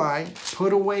away lying,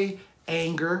 put away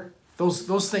anger.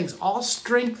 Those things all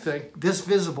strengthen this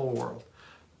visible world.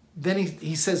 Then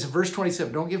he says in verse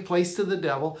 27, don't give place to the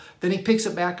devil. Then he picks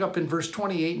it back up in verse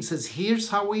 28 and says, here's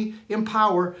how we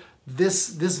empower this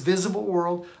visible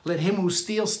world. Let him who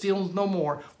steals, steal no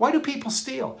more. Why do people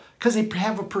steal? Because they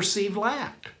have a perceived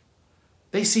lack.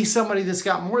 They see somebody that's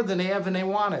got more than they have and they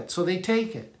want it, so they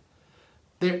take it.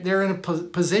 They're in a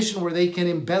position where they can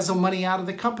embezzle money out of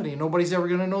the company and nobody's ever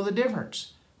going to know the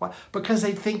difference. Why? Because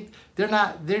they think they're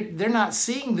not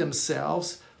seeing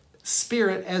themselves,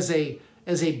 spirit, as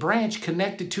a branch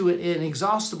connected to an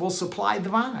inexhaustible supply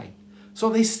divine. So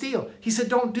they steal. He said,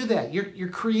 don't do that. You're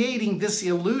creating this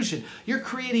illusion. You're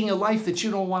creating a life that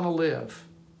you don't want to live.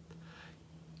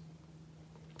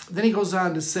 Then he goes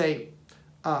on to say,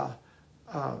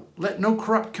 let no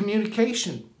corrupt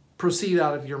communication proceed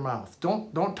out of your mouth.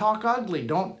 Don't talk ugly.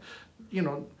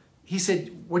 He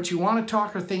said, what you want to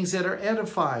talk are things that are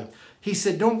edifying. He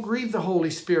said, don't grieve the Holy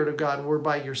Spirit of God,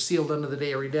 whereby you're sealed unto the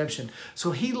day of redemption.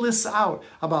 So he lists out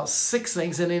about 6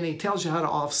 things, and then he tells you how to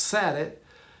offset it.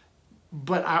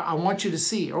 But I want you to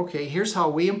see, okay, here's how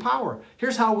we empower.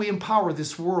 Here's how we empower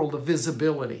this world of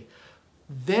visibility.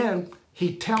 Then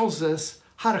he tells us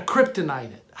how to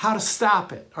kryptonite it, how to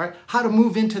stop it, all right? How to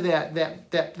move into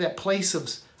that place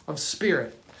of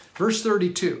spirit. Verse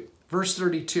 32,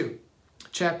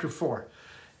 chapter 4.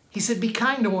 He said, be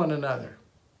kind to one another,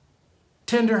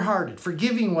 tender-hearted,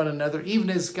 forgiving one another, even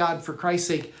as God, for Christ's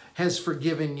sake, has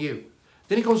forgiven you.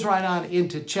 Then he goes right on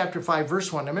into chapter 5,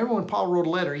 verse 1. Now, remember when Paul wrote a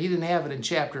letter, he didn't have it in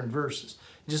chapter and verses.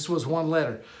 It just was one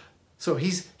letter. So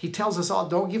he tells us all,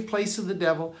 don't give place to the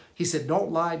devil. He said,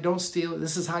 don't lie, don't steal.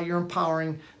 This is how you're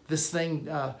empowering this thing.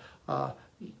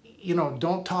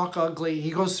 Don't talk ugly.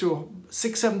 He goes through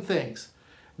 6, 7 things.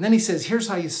 And then he says, here's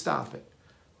how you stop it.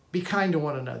 Be kind to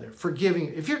one another,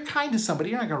 forgiving. If you're kind to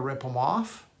somebody, you're not going to rip them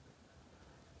off.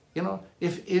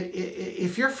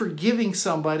 If you're forgiving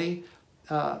somebody,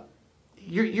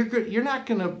 you're not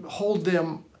going to hold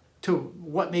them to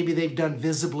what maybe they've done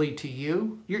visibly to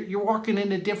you. You're walking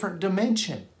in a different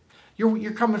dimension.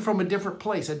 You're coming from a different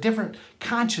place, a different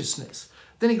consciousness.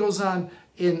 Then he goes on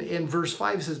in verse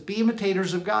 5, he says, be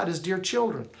imitators of God as dear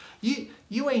children.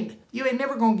 You ain't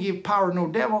never going to give power to no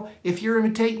devil if you're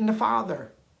imitating the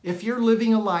Father. If you're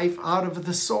living a life out of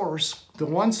the source, the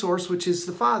one source, which is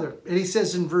the Father. And he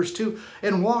says in verse 2,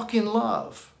 and walk in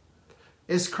love,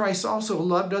 as Christ also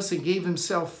loved us and gave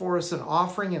himself for us, an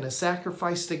offering and a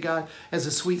sacrifice to God as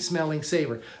a sweet-smelling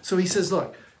savor. So he says,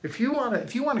 look, if you want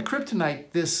to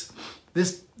kryptonite this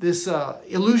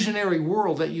illusionary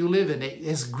world that you live in, it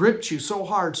has gripped you so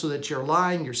hard so that you're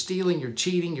lying, you're stealing, you're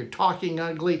cheating, you're talking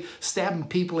ugly, stabbing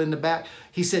people in the back.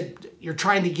 He said, you're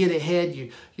trying to get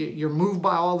ahead, you're moved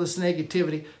by all this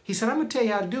negativity. He said, I'm going to tell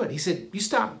you how to do it. He said, you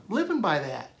stop living by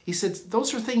that. He said,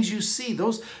 those are things you see.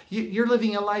 You're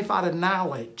living a life out of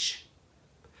knowledge.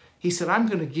 He said, I'm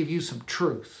going to give you some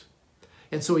truth.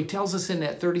 And so he tells us in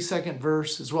that 32nd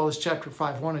verse, as well as chapter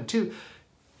 5, 1 and 2,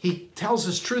 he tells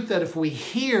us truth that if we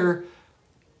hear,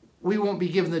 we won't be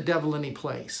giving the devil any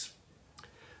place.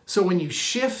 So when you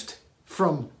shift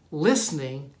from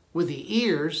listening with the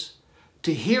ears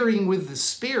to hearing with the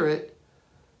spirit,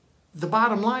 the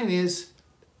bottom line is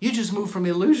you just move from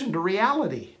illusion to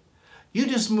reality. You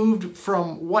just moved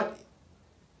from what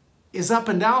is up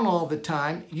and down all the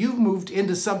time, you've moved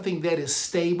into something that is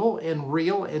stable and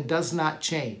real and does not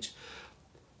change.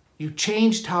 You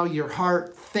changed how your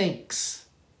heart thinks.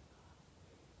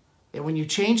 And when you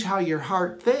change how your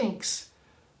heart thinks,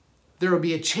 there will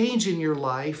be a change in your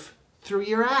life through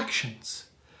your actions.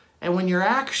 And when your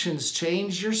actions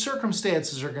change, your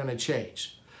circumstances are going to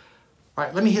change. All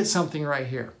right, let me hit something right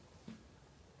here.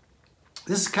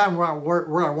 This is kind of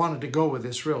where I wanted to go with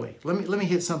this, really. Let me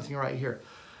hit something right here.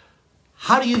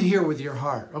 How do you hear with your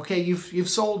heart? Okay, you've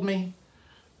sold me.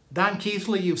 Don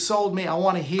Keithley, you've sold me. I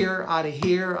want to hear out of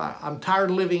here. I'm tired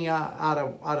of living out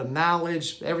of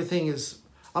knowledge. Everything is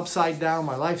upside down.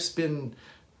 My life's been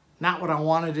not what I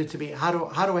wanted it to be. How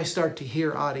do I start to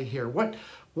hear out of here?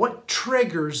 What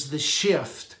triggers the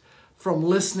shift from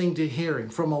listening to hearing,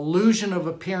 from illusion of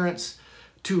appearance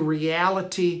to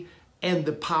reality and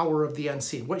the power of the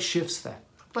unseen? What shifts that?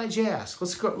 I'm glad you asked.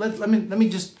 Let's go. Let me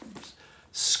just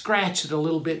scratch it a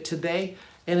little bit today.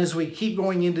 And as we keep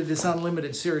going into this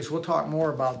unlimited series, we'll talk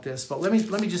more about this. But let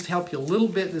me just help you a little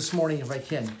bit this morning if I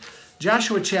can.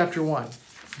 Joshua chapter 1.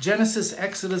 Genesis,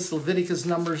 Exodus, Leviticus,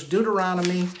 Numbers,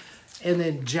 Deuteronomy, and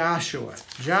then Joshua.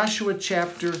 Joshua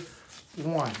chapter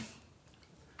 1.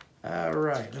 All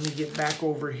right, let me get back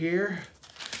over here.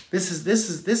 This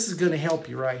is going to help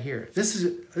you right here. This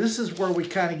is where we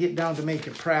kind of get down to make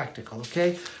it practical,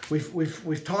 okay?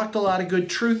 We've talked a lot of good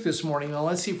truth this morning. Now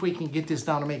let's see if we can get this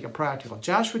down to make it practical.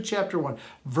 Joshua chapter 1,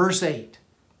 verse 8.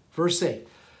 Verse 8.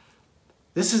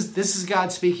 This is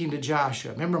God speaking to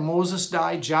Joshua. Remember, Moses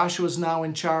died. Joshua's now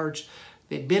in charge.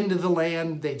 They'd been to the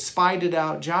land. They'd spied it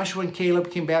out. Joshua and Caleb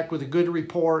came back with a good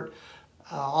report.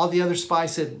 All the other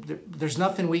spies said, there's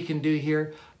nothing we can do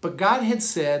here. But God had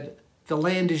said, the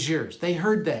land is yours. They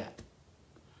heard that.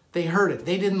 They heard it.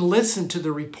 They didn't listen to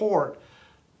the report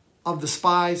of the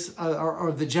spies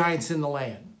or the giants in the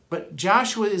land. But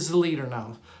Joshua is the leader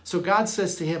now. So God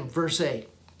says to him, verse 8,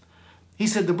 he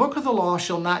said, the book of the law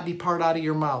shall not depart out of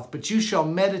your mouth, but you shall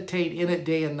meditate in it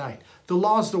day and night. The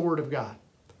law is the word of God.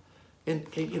 And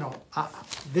you know,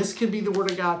 this can be the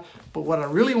word of God, but what I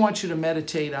really want you to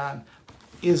meditate on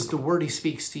is the word he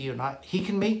speaks to you. Now, he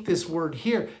can make this word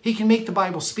here. He can make the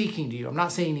Bible speaking to you. I'm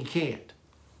not saying he can't.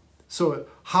 So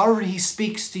however he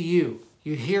speaks to you,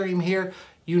 you hear him here,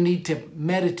 you need to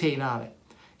meditate on it.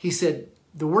 He said,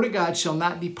 the word of God shall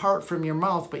not depart from your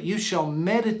mouth, but you shall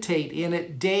meditate in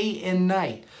it day and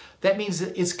night. That means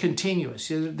that it's continuous.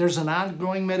 There's an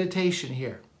ongoing meditation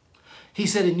here. He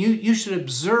said, and you should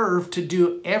observe to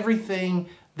do everything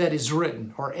that is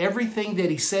written, or everything that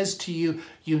he says to you,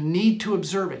 you need to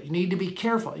observe it. You need to be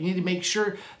careful. You need to make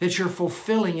sure that you're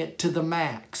fulfilling it to the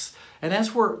max. And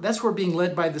that's where being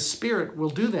led by the Spirit will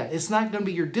do that. It's not going to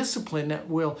be your discipline that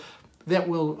will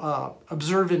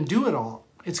observe and do it all.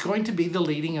 It's going to be the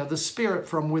leading of the Spirit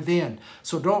from within.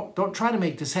 So don't try to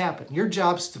make this happen. Your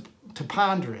job's to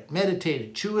ponder it, meditate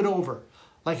it, chew it over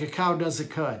like a cow does a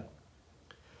cud.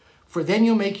 For then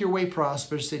you'll make your way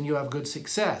prosperous and you have good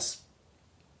success.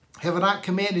 Have I not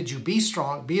commanded you? Be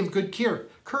strong, be of good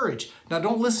courage. Now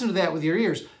don't listen to that with your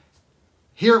ears.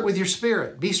 Hear it with your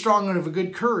spirit. Be strong and of a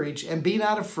good courage, and be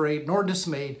not afraid nor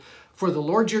dismayed, for the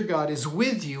Lord your God is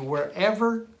with you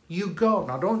wherever you go.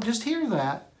 Now don't just hear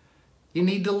that. You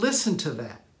need to listen to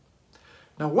that.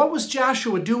 Now what was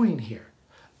Joshua doing here?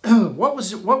 What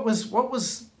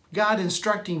was God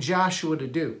instructing Joshua to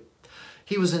do?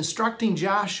 He was instructing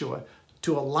Joshua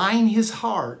to align his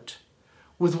heart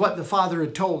with what the Father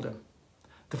had told him.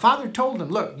 The Father told him,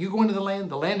 look, you go into the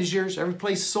land is yours. Every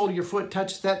place the sole of your foot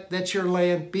touches, that's your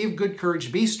land. Be of good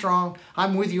courage, be strong.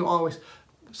 I'm with you always.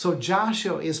 So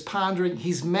Joshua is pondering,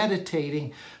 he's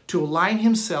meditating to align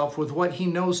himself with what he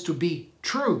knows to be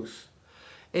truth.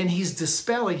 And he's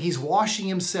dispelling, he's washing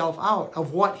himself out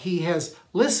of what he has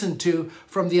listened to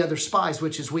from the other spies,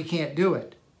 which is we can't do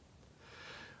it.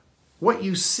 What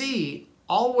you see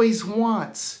always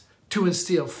wants to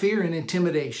instill fear and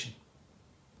intimidation.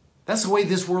 That's the way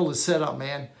this world is set up,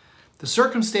 man. The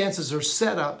circumstances are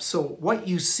set up so what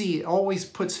you see always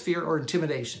puts fear or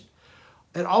intimidation.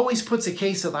 It always puts a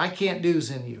case of I can't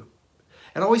do's in you.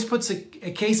 It always puts a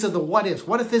case of the what ifs.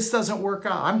 What if this doesn't work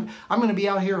out? I'm going to be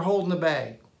out here holding the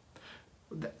bag.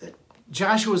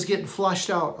 Joshua's getting flushed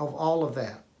out of all of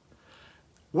that.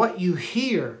 What you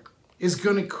hear is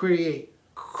going to create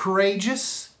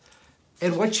courageous,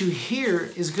 and what you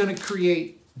hear is going to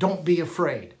create don't be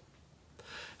afraid.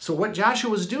 So what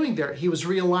Joshua was doing there, he was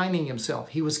realigning himself.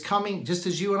 He was coming, just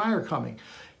as you and I are coming.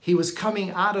 He was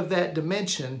coming out of that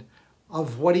dimension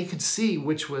of what he could see,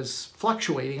 which was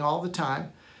fluctuating all the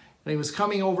time. And he was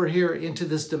coming over here into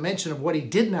this dimension of what he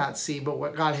did not see, but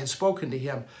what God had spoken to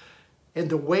him. And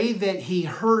the way that he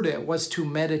heard it was to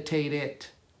meditate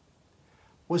it,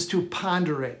 was to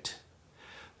ponder it.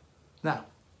 Now,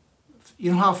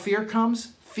 you know how fear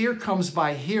comes? Fear comes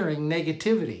by hearing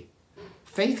negativity.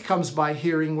 Faith comes by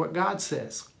hearing what God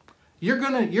says. You're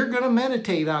gonna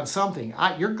meditate on something.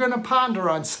 You're gonna ponder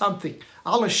on something.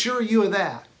 I'll assure you of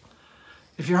that.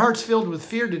 If your heart's filled with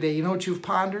fear today, you know what you've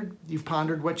pondered? You've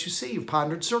pondered what you see. You've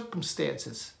pondered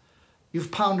circumstances.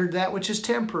 You've pondered that which is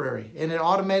temporary. And it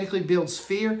automatically builds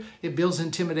fear. It builds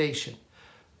intimidation.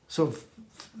 So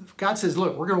God says,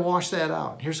 look, we're going to wash that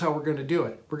out. Here's how we're going to do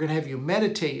it. We're going to have you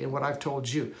meditate in what I've told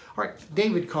you. All right,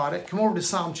 David caught it. Come over to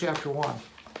Psalm chapter 1.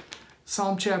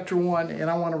 Psalm chapter 1, and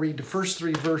I want to read the first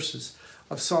 3 verses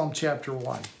of Psalm chapter 1.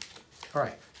 All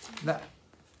right, now,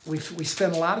 we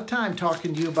spent a lot of time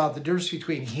talking to you about the difference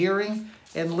between hearing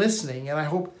and listening, and I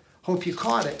hope you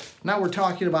caught it. Now we're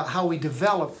talking about how we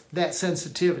develop that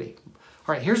sensitivity.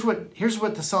 All right, here's what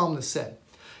the psalmist said.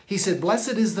 He said,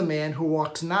 blessed is the man who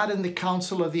walks not in the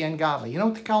counsel of the ungodly. You know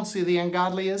what the counsel of the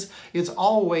ungodly is? It's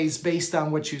always based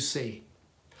on what you see.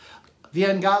 The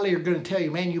ungodly are going to tell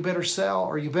you, man, you better sell,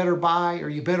 or you better buy, or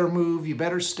you better move, you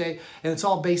better stay. And it's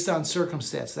all based on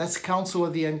circumstance. That's the counsel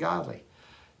of the ungodly.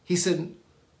 He said,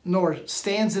 nor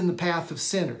stands in the path of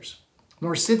sinners,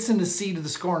 nor sits in the seat of the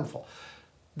scornful.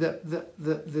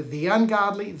 The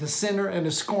ungodly, the sinner, and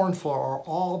the scornful are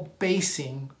all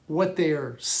basing what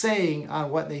they're saying on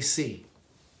what they see,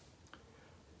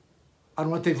 on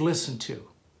what they've listened to.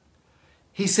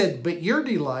 He said, but your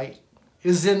delight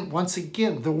is in, once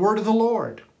again, the word of the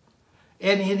Lord.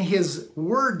 And in his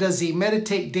word does he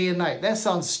meditate day and night. That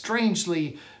sounds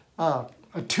strangely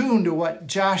attuned to what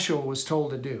Joshua was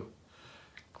told to do.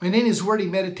 And in his word he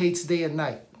meditates day and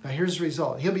night. Now here's the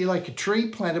result. He'll be like a tree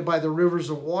planted by the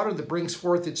rivers of water that brings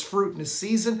forth its fruit in its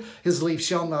season. His leaf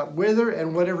shall not wither,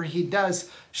 and whatever he does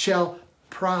shall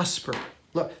prosper.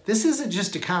 Look, this isn't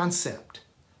just a concept.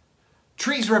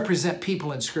 Trees represent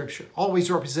people in Scripture,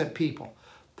 always represent people.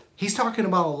 He's talking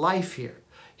about a life here.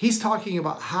 He's talking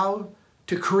about how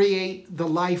to create the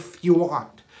life you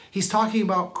want. He's talking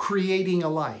about creating a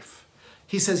life.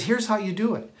 He says, here's how you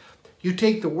do it. You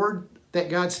take the word that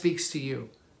God speaks to you.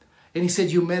 And he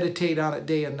said, you meditate on it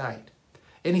day and night.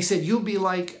 And he said, you'll be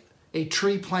like a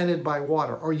tree planted by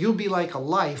water, or you'll be like a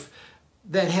life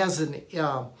that has an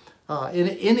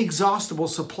inexhaustible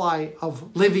supply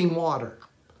of living water.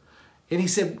 And he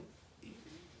said,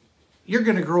 you're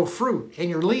going to grow fruit, and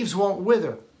your leaves won't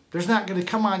wither. There's not going to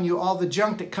come on you all the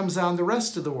junk that comes on the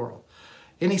rest of the world.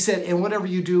 And he said, and whatever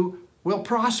you do will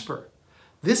prosper.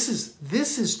 This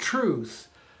is truth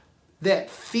that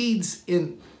feeds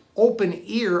in open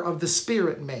ear of the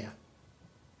spirit man.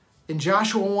 In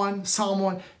Joshua 1, Psalm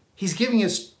 1, he's giving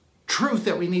us truth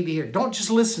that we need to hear. Don't just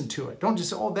listen to it. Don't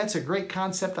just, oh, that's a great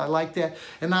concept. I like that.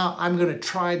 And now I'm going to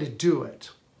try to do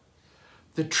it.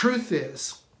 The truth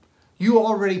is, you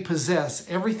already possess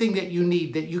everything that you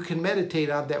need that you can meditate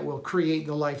on that will create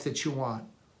the life that you want.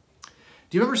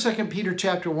 Do you remember 2 Peter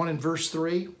chapter 1 and verse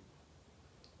 3?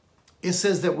 It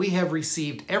says that we have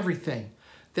received everything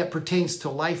that pertains to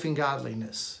life and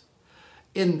godliness.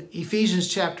 In Ephesians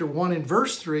chapter 1 and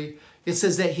verse 3, it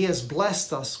says that he has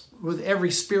blessed us with every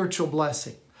spiritual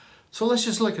blessing. So let's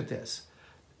just look at this.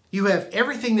 You have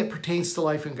everything that pertains to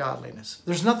life and godliness.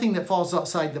 There's nothing that falls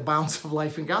outside the bounds of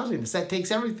life and godliness. That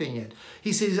takes everything in.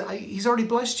 He says he's already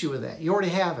blessed you with that. You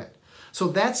already have it. So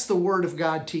that's the word of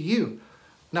God to you.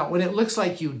 Now, when it looks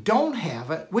like you don't have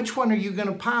it, which one are you going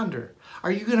to ponder?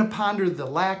 Are you going to ponder the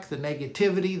lack, the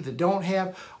negativity, the don't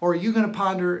have, or are you going to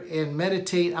ponder and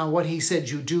meditate on what he said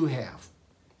you do have?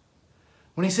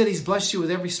 When he said he's blessed you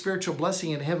with every spiritual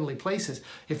blessing in heavenly places,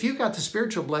 if you've got the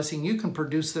spiritual blessing, you can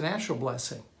produce the natural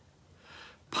blessing.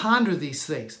 Ponder these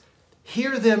things.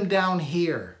 Hear them down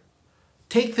here.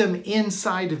 Take them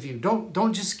inside of you.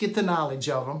 Don't just get the knowledge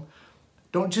of them.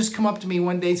 Don't just come up to me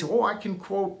one day and say, oh, I can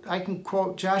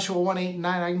quote Joshua 1, 8, and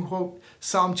 9. I can quote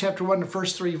Psalm chapter 1, the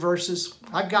first 3 verses.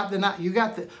 I've got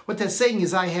what that's saying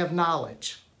is I have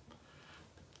knowledge.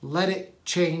 Let it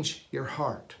change your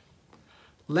heart.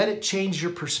 Let it change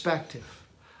your perspective.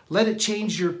 Let it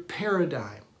change your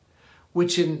paradigm,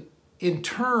 which in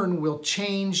turn will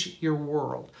change your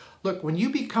world. Look, when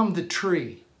you become the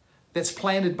tree that's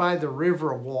planted by the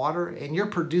river of water and you're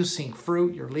producing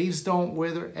fruit, your leaves don't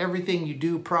wither, everything you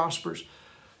do prospers,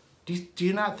 do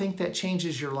you not think that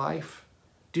changes your life?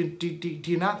 Do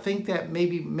you not think that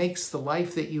maybe makes the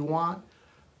life that you want?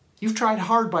 You've tried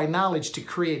hard by knowledge to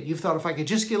create it. You've thought, if I could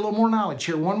just get a little more knowledge,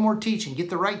 hear one more teaching, get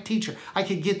the right teacher, I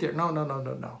could get there. No.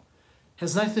 It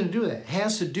has nothing to do with that. It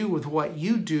has to do with what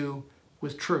you do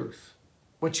with truth,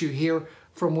 what you hear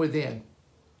from within.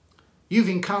 You've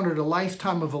encountered a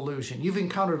lifetime of illusion. You've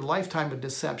encountered a lifetime of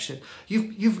deception.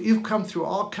 You've come through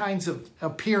all kinds of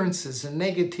appearances and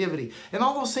negativity, and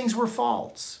all those things were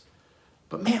false.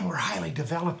 But man, we're highly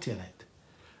developed in it.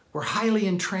 We're highly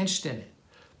entrenched in it.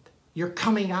 You're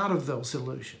coming out of those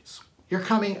illusions. You're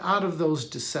coming out of those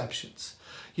deceptions.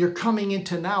 You're coming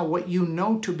into now what you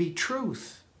know to be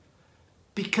truth.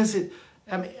 Because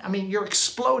you're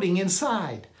exploding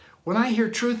inside. When I hear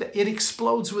truth, it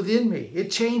explodes within me. It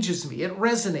changes me. It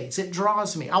resonates. It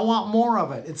draws me. I want more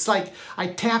of it. It's like I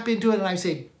tap into it and I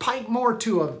say, pipe more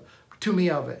to me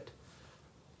of it.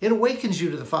 It awakens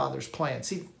you to the Father's plan.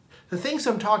 See, the things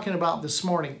I'm talking about this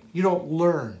morning, you don't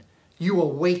learn. You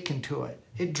awaken to it.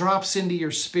 It drops into your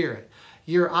spirit.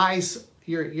 Your eyes,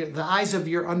 the eyes of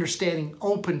your understanding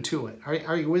open to it.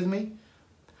 Are you with me?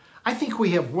 I think we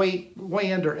have way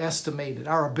underestimated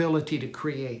our ability to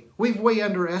create. We've way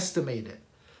underestimated.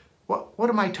 What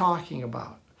am I talking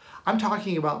about? I'm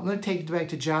talking about, let me take it back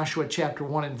to Joshua chapter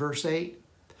 1 and verse 8.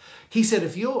 He said,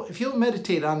 if you'll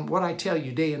meditate on what I tell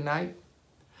you day and night,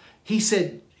 he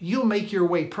said, you'll make your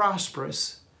way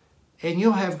prosperous and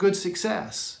you'll have good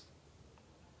success.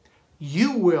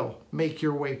 You will make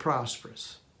your way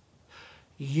prosperous.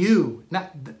 You,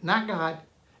 not God.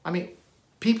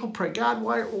 People pray, God,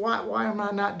 why am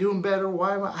I not doing better?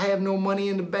 I have no money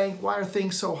in the bank? Why are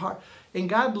things so hard? And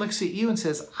God looks at you and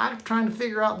says, I'm trying to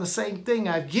figure out the same thing.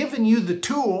 I've given you the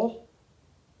tool.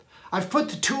 I've put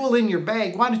the tool in your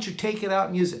bag. Why don't you take it out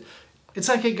and use it? It's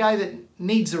like a guy that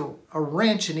needs a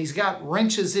wrench and he's got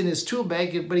wrenches in his tool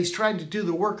bag, but he's trying to do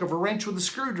the work of a wrench with a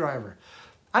screwdriver.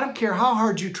 I don't care how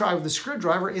hard you try with a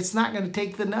screwdriver, it's not going to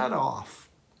take the nut off.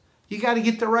 You got to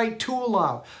get the right tool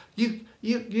out.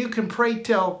 You can pray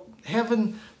till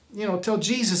heaven, till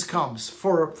Jesus comes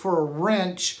for a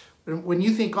wrench when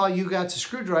you think all you got is a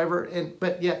screwdriver,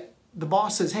 but yet the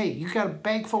boss says, hey, you got a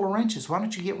bag full of wrenches. Why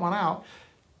don't you get one out?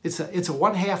 It's a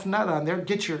 1/2 nut on there.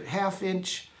 Get your 1/2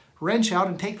 inch wrench out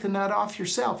and take the nut off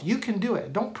yourself. You can do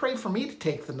it. Don't pray for me to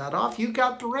take the nut off. You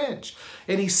got the wrench.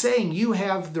 And he's saying you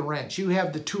have the wrench. You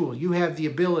have the tool. You have the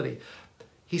ability.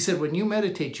 He said, when you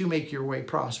meditate, you make your way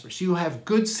prosperous. You have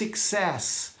good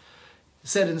success. It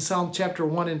said in Psalm chapter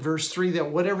 1 and verse 3 that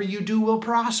whatever you do will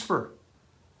prosper.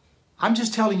 I'm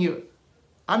just telling you,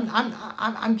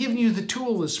 I'm giving you the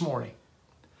tool this morning.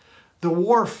 The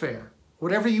warfare,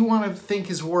 whatever you want to think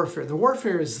is warfare. The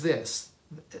warfare is this,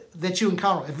 that you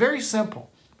encounter. It's very simple.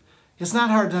 It's not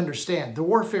hard to understand. The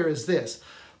warfare is this.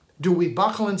 Do we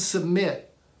buckle and submit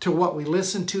to what we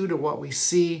listen to what we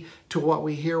see, to what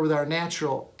we hear with our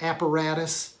natural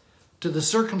apparatus, to the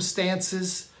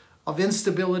circumstances of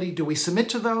instability? Do we submit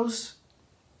to those?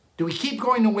 Do we keep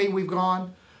going the way we've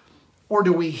gone? Or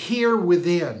do we hear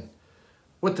within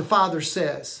what the Father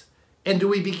says? And do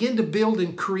we begin to build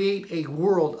and create a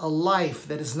world, a life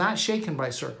that is not shaken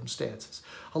by circumstances?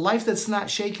 A life that's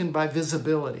not shaken by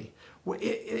visibility?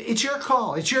 It's your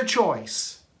call. It's your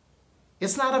choice.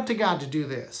 It's not up to God to do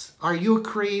this. Are you a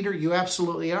creator? You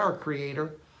absolutely are a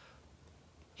creator.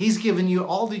 He's given you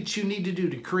all that you need to do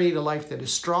to create a life that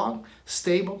is strong,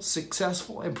 stable,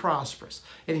 successful, and prosperous.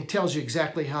 And he tells you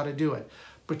exactly how to do it.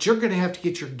 But you're going to have to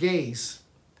get your gaze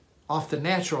off the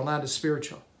natural, not the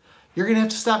spiritual. You're going to have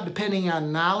to stop depending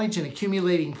on knowledge and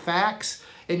accumulating facts,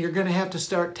 and you're going to have to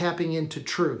start tapping into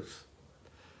truth.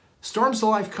 Storms of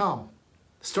life come.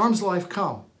 Storms of life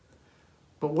come.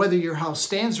 But whether your house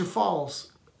stands or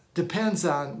falls depends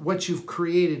on what you've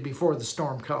created before the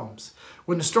storm comes.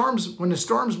 When the storm's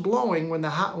blowing, when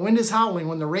the wind is howling,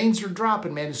 when the rains are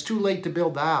dropping, man, it's too late to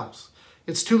build the house.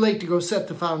 It's too late to go set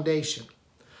the foundation.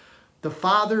 The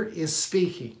Father is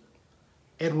speaking,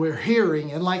 and we're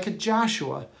hearing, and like at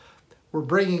Joshua, we're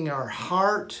bringing our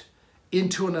heart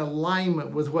into an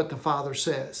alignment with what the Father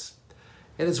says.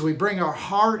 And as we bring our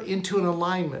heart into an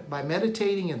alignment by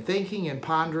meditating and thinking and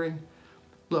pondering,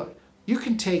 look, you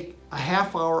can take a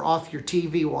half hour off your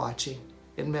TV watching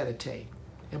and meditate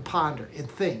and ponder and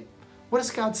think. What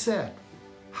has God said?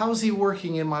 How is He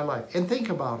working in my life? And think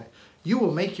about it. You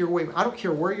will make your way. I don't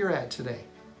care where you're at today.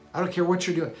 I don't care what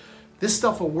you're doing. This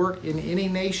stuff will work in any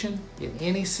nation, in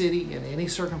any city, in any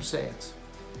circumstance.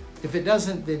 If it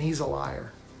doesn't, then He's a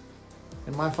liar.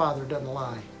 And my Father doesn't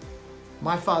lie.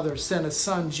 My Father sent His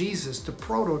Son, Jesus, to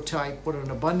prototype what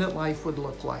an abundant life would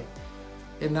look like.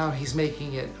 And now He's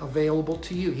making it available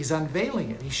to you. He's unveiling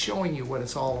it. He's showing you what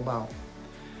it's all about.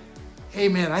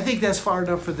 Amen. I think that's far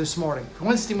enough for this morning.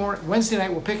 Wednesday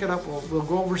night, we'll pick it up. We'll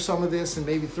go over some of this and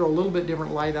maybe throw a little bit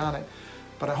different light on it.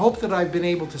 But I hope that I've been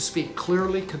able to speak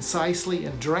clearly, concisely,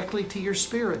 and directly to your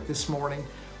spirit this morning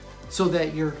so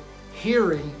that you're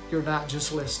hearing, you're not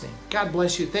just listening. God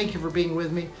bless you. Thank you for being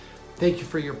with me. Thank you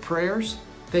for your prayers.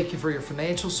 Thank you for your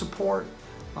financial support.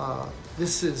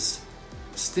 This is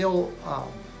still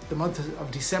the month of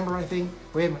December, I think.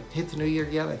 We haven't hit the new year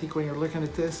yet, I think, when you're looking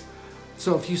at this.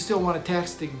 So if you still want a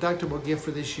tax-deductible gift for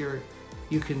this year,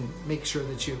 you can make sure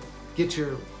that you get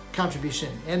your contribution.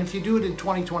 And if you do it in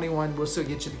 2021, we'll still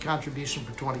get you the contribution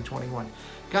for 2021.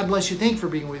 God bless you. Thank you for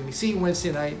being with me. See you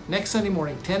Wednesday night, next Sunday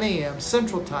morning, 10 a.m.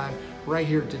 Central Time, right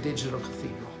here at the Digital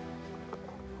Cathedral.